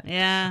 didn't it?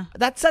 Yeah.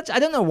 I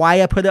don't know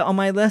why I put it on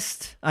my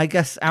list. I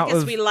guess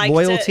of we liked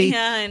loyalty. It.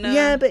 Yeah, I know.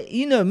 Yeah, but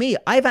you know me.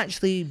 I've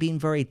actually been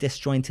very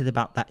disjointed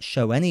about that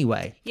show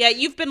anyway. Yeah,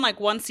 you've been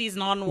like one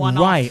season on, one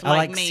right. off. I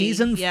like me.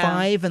 season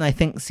 5 and I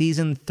think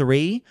season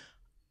 3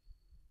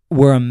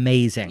 were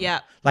amazing. Yeah,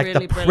 like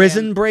really the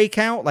prison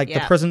breakout, like the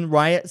prison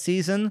riot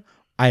season.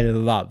 I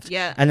loved.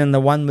 Yeah. And then the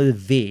one with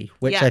V,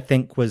 which I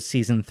think was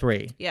season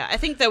 3. Yeah, I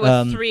think there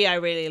were 3 I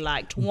really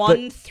liked.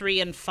 1,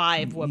 3, and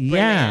 5 were brilliant.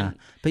 Yeah,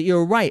 but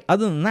you're right.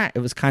 Other than that, it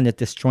was kind of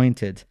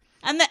disjointed.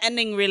 And the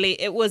ending really,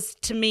 it was,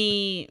 to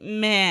me,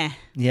 meh.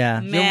 Yeah,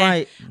 meh. You're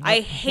right.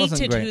 I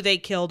hated who they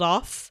killed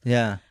off.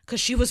 Yeah.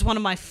 Because she was one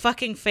of my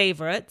fucking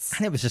favorites.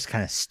 And it was just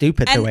kind of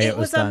stupid the way it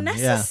was done. And it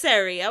was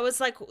unnecessary. Yeah. I was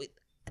like,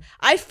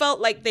 I felt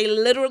like they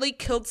literally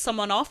killed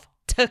someone off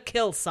to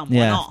kill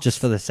someone off. Just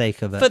for the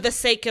sake of it. For the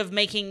sake of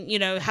making,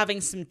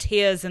 having some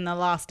tears in the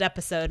last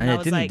episode. And I it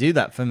was didn't do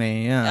that for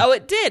me, yeah. Oh,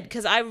 it did,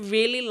 because I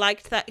really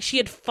liked that. She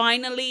had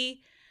finally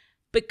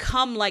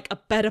become like a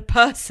better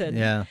person.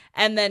 Yeah.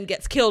 And then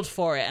gets killed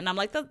for it. And I'm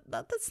like,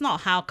 that's not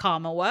how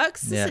karma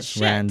works. This is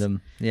shit.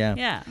 Random. Yeah.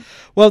 Yeah.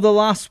 Well, the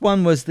last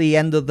one was The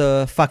End of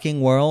the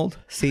Fucking World,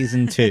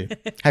 season 2.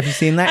 Have you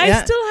seen that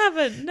yet? I still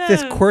haven't, no.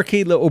 This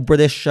quirky little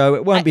British show.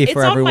 It won't be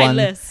for everyone. On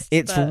my list,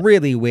 it's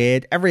really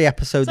weird. Every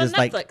episode is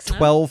Netflix, like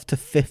 12 to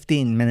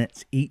 15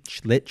 minutes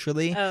each,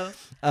 literally. Oh.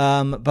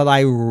 But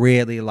I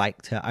really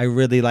liked it. I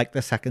really liked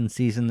the second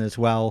season as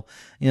well.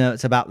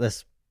 It's about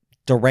this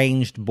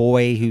deranged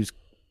boy who's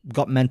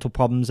got mental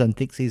problems and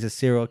thinks he's a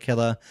serial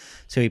killer.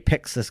 So he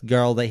picks this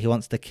girl that he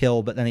wants to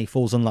kill, but then he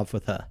falls in love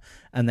with her.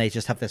 And they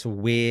just have this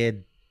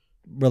weird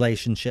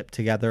relationship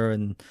together.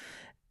 And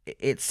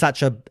it's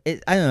such I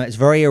don't know, it's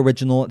very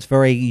original. It's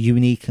very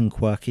unique and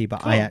quirky,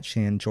 but cool. I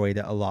actually enjoyed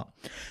it a lot.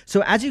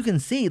 So as you can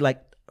see,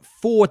 like,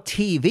 for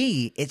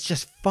TV, it's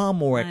just far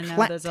more eclectic. I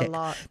know, there's a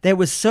lot. There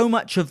was so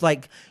much of,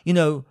 like,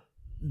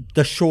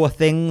 the sure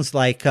things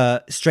like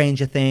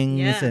Stranger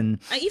Things and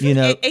even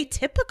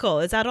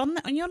Atypical, is that on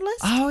your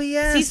list? Oh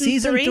yeah,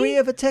 season 3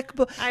 of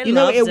Atypical.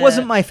 It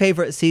wasn't my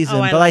favorite season,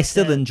 but I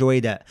still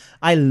enjoyed it.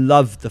 I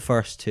loved the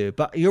first 2,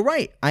 but you're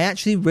right, I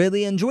actually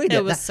really enjoyed it.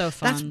 It was so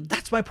fun.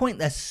 That's my point.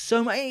 There's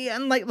so many,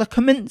 and like the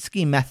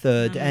Kaminsky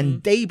Method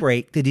and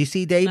Daybreak. Did you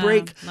see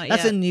Daybreak? No,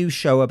 that's yet. A new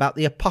show about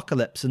the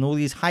apocalypse and all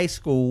these high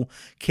school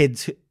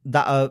kids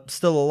that are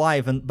still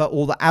alive, but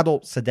all the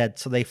adults are dead,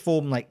 so they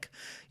form like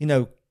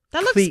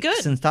that looks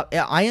good and stuff.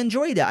 Yeah, I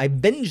enjoyed it. I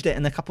binged it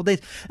in a couple of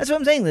days. That's what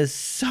I'm saying. There's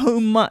so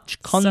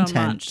much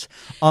content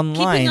online.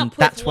 Keeping up with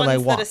that's what I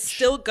watch. That are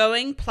still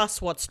going,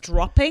 plus what's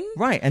dropping.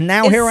 Right, and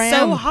now here I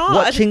am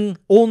watching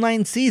all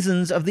 9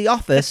 seasons of The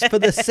Office for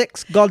the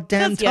 6th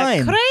goddamn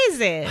time. You're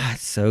crazy.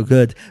 It's so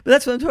good. But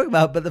that's what I'm talking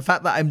about. But the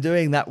fact that I'm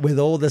doing that with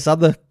all this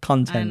other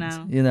content,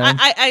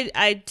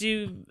 I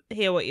do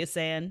hear what you're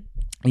saying.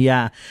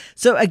 Yeah.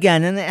 So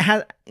again, and it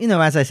has,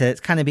 as I said,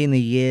 it's kind of been the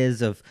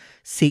years of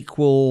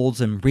sequels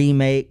and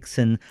remakes,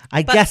 and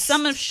I guess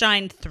some have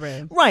shined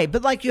through. Right,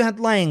 but like you had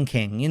Lion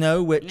King,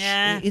 which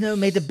made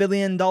 $1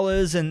 billion,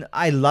 and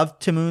I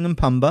loved Timon and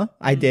Pumbaa.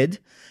 I did.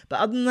 But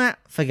other than that,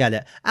 forget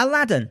it.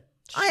 Aladdin.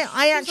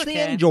 I actually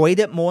enjoyed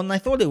it more than I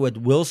thought it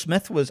would. Will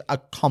Smith was a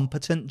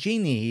competent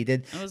genie. He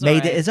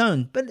made it his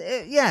own. But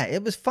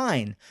it was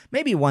fine.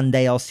 Maybe one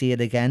day I'll see it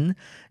again.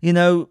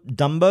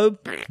 Dumbo,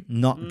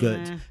 not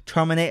good.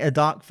 Terminator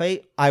Dark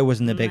Fate, I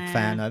wasn't a big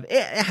fan of.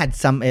 It had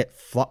it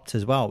flopped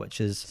as well, which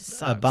is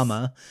a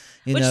bummer.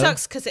 Which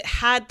sucks because it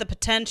had the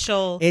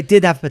potential. It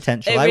did have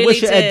potential. I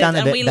wish it had done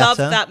a bit better. And we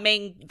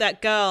loved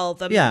that girl.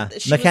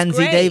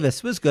 Mackenzie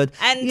Davis was good.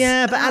 And,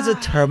 but as a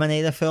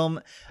Terminator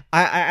film,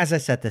 as I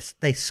said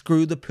they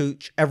screw the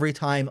pooch every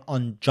time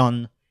on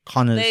John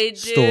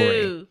Connor's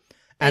story.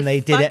 And they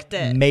did it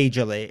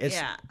majorly.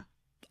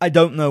 I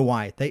don't know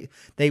why.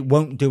 They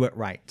won't do it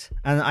right.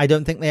 And I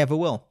don't think they ever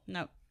will.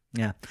 No.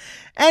 Yeah.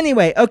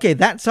 Anyway, okay,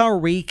 that's our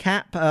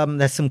recap.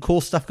 There's some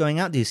cool stuff going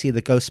out. Do you see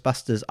the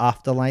Ghostbusters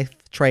Afterlife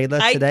trailer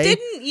today? I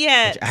didn't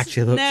yet. Which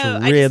actually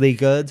looks really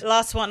good. The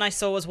last one I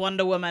saw was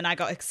Wonder Woman. I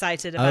got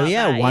excited about that. Oh,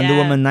 yeah, Wonder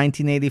Woman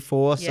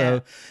 1984.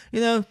 So,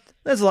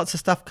 there's lots of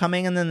stuff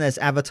coming. And then there's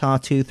Avatar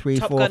 2, 3,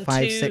 Top 4, Gun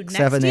 5, 2 6, next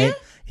 7, 8. year?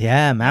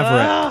 Yeah,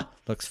 Maverick.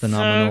 Looks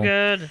phenomenal. So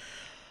good.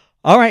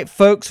 All right,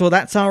 folks. Well,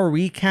 that's our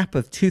recap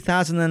of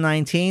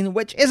 2019,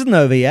 which isn't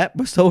over yet.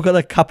 We've still got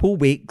a couple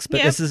weeks,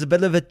 but this is a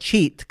bit of a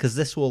cheat because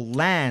this will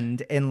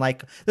land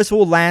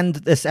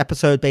this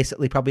episode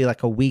basically probably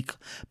like a week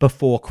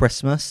before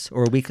Christmas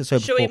or a week or so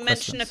before Christmas. Shall we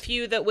mention a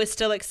few that we're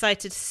still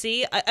excited to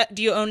see?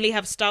 Do you only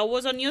have Star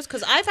Wars on yours?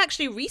 Because I've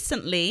actually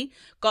recently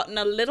gotten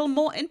a little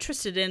more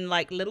interested in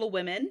like Little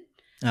Women,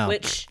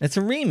 which it's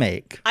a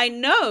remake. I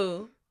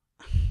know.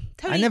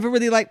 I never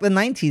really liked the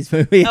 90s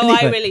movie. Oh, anyway.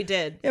 I really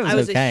did. It was I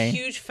was okay. a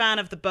huge fan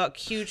of the book,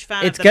 huge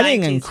fan It's of the 90s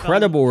getting film.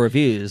 incredible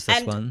reviews, this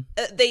And one.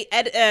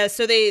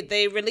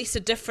 they released a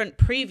different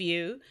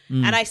preview,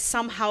 Mm. and I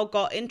somehow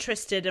got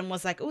interested and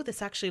was like, oh,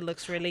 this actually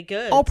looks really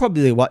good. I'll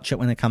probably watch it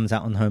when it comes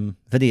out on home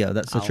video.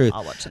 That's the truth.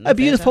 I'll watch it in the A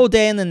Beautiful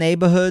Day in the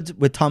Neighborhood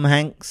with Tom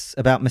Hanks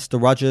about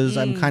Mr. Rogers.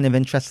 Mm. I'm kind of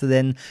interested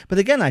in. But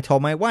again, I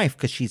told my wife,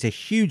 because she's a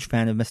huge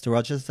fan of Mr.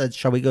 Rogers, said,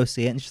 shall we go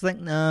see it? And she's like,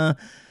 no.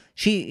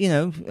 She,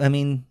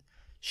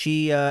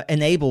 she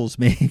enables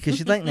me because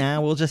she's like,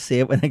 nah, we'll just see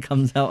it when it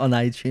comes out on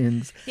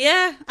iTunes.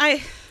 Yeah, I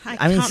mean,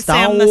 can't say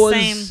I'm the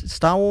same.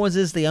 Star Wars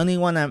is the only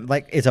one I'm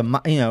like,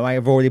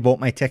 I've already bought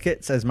my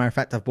tickets. As a matter of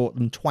fact, I've bought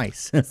them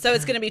twice. So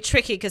it's going to be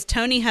tricky because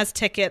Tony has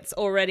tickets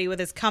already with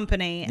his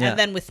company, Yeah. and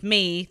then with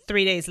me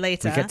 3 days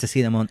later. We get to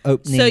see them on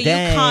opening so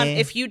day. you can't,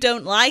 if you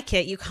don't like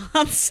it, you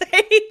can't say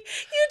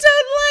you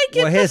don't like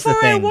it Well, here's the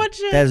before I thing. watch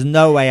it. There's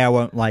no way I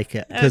won't like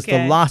it because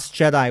Okay. The Last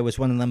Jedi was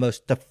one of the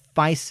most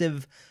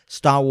divisive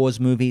Star Wars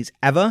movies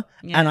ever,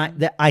 Yeah.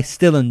 and I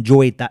still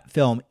enjoyed that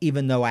film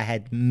even though I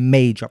had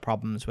major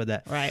problems with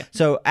it. Right.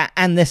 So,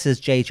 and this is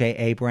J.J.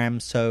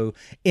 Abrams, so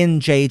in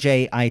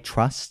J.J. I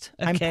trust.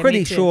 Okay, I'm me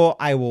pretty too. sure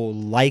I will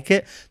like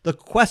it. The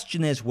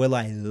question is, will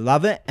I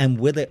love it, and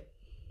will it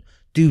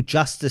do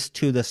justice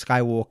to the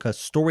Skywalker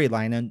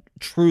storyline and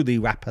truly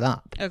wrap it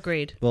up?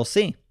 Agreed. We'll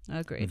see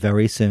Agreed.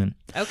 very soon.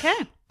 Okay.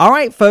 All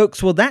right,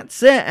 folks. Well,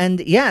 that's it. And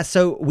yeah,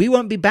 so we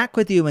won't be back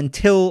with you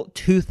until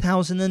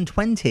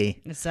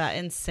 2020. Is that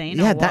insane?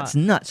 or Yeah, what? that's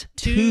nuts.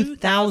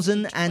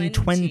 2020.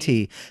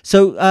 2020.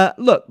 So,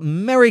 look,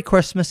 Merry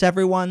Christmas,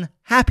 everyone.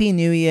 Happy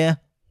New Year.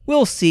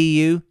 We'll see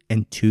you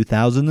in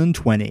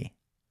 2020.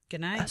 Good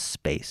A night.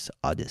 Space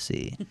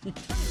Odyssey.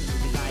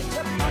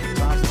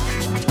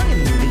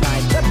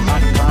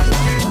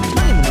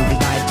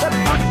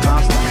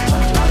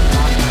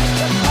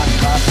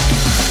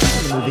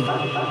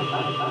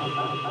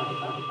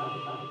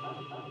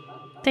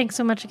 Thanks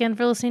so much again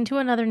for listening to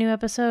another new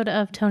episode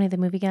of Tony the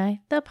Movie Guy,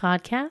 the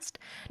podcast.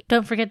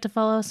 Don't forget to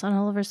follow us on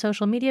all of our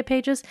social media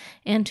pages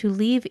and to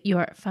leave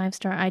your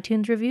 5-star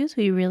iTunes reviews.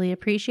 We really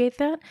appreciate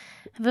that.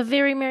 Have a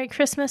very Merry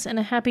Christmas and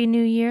a Happy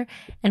New Year,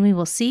 and we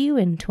will see you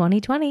in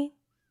 2020.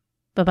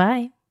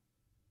 Bye-bye.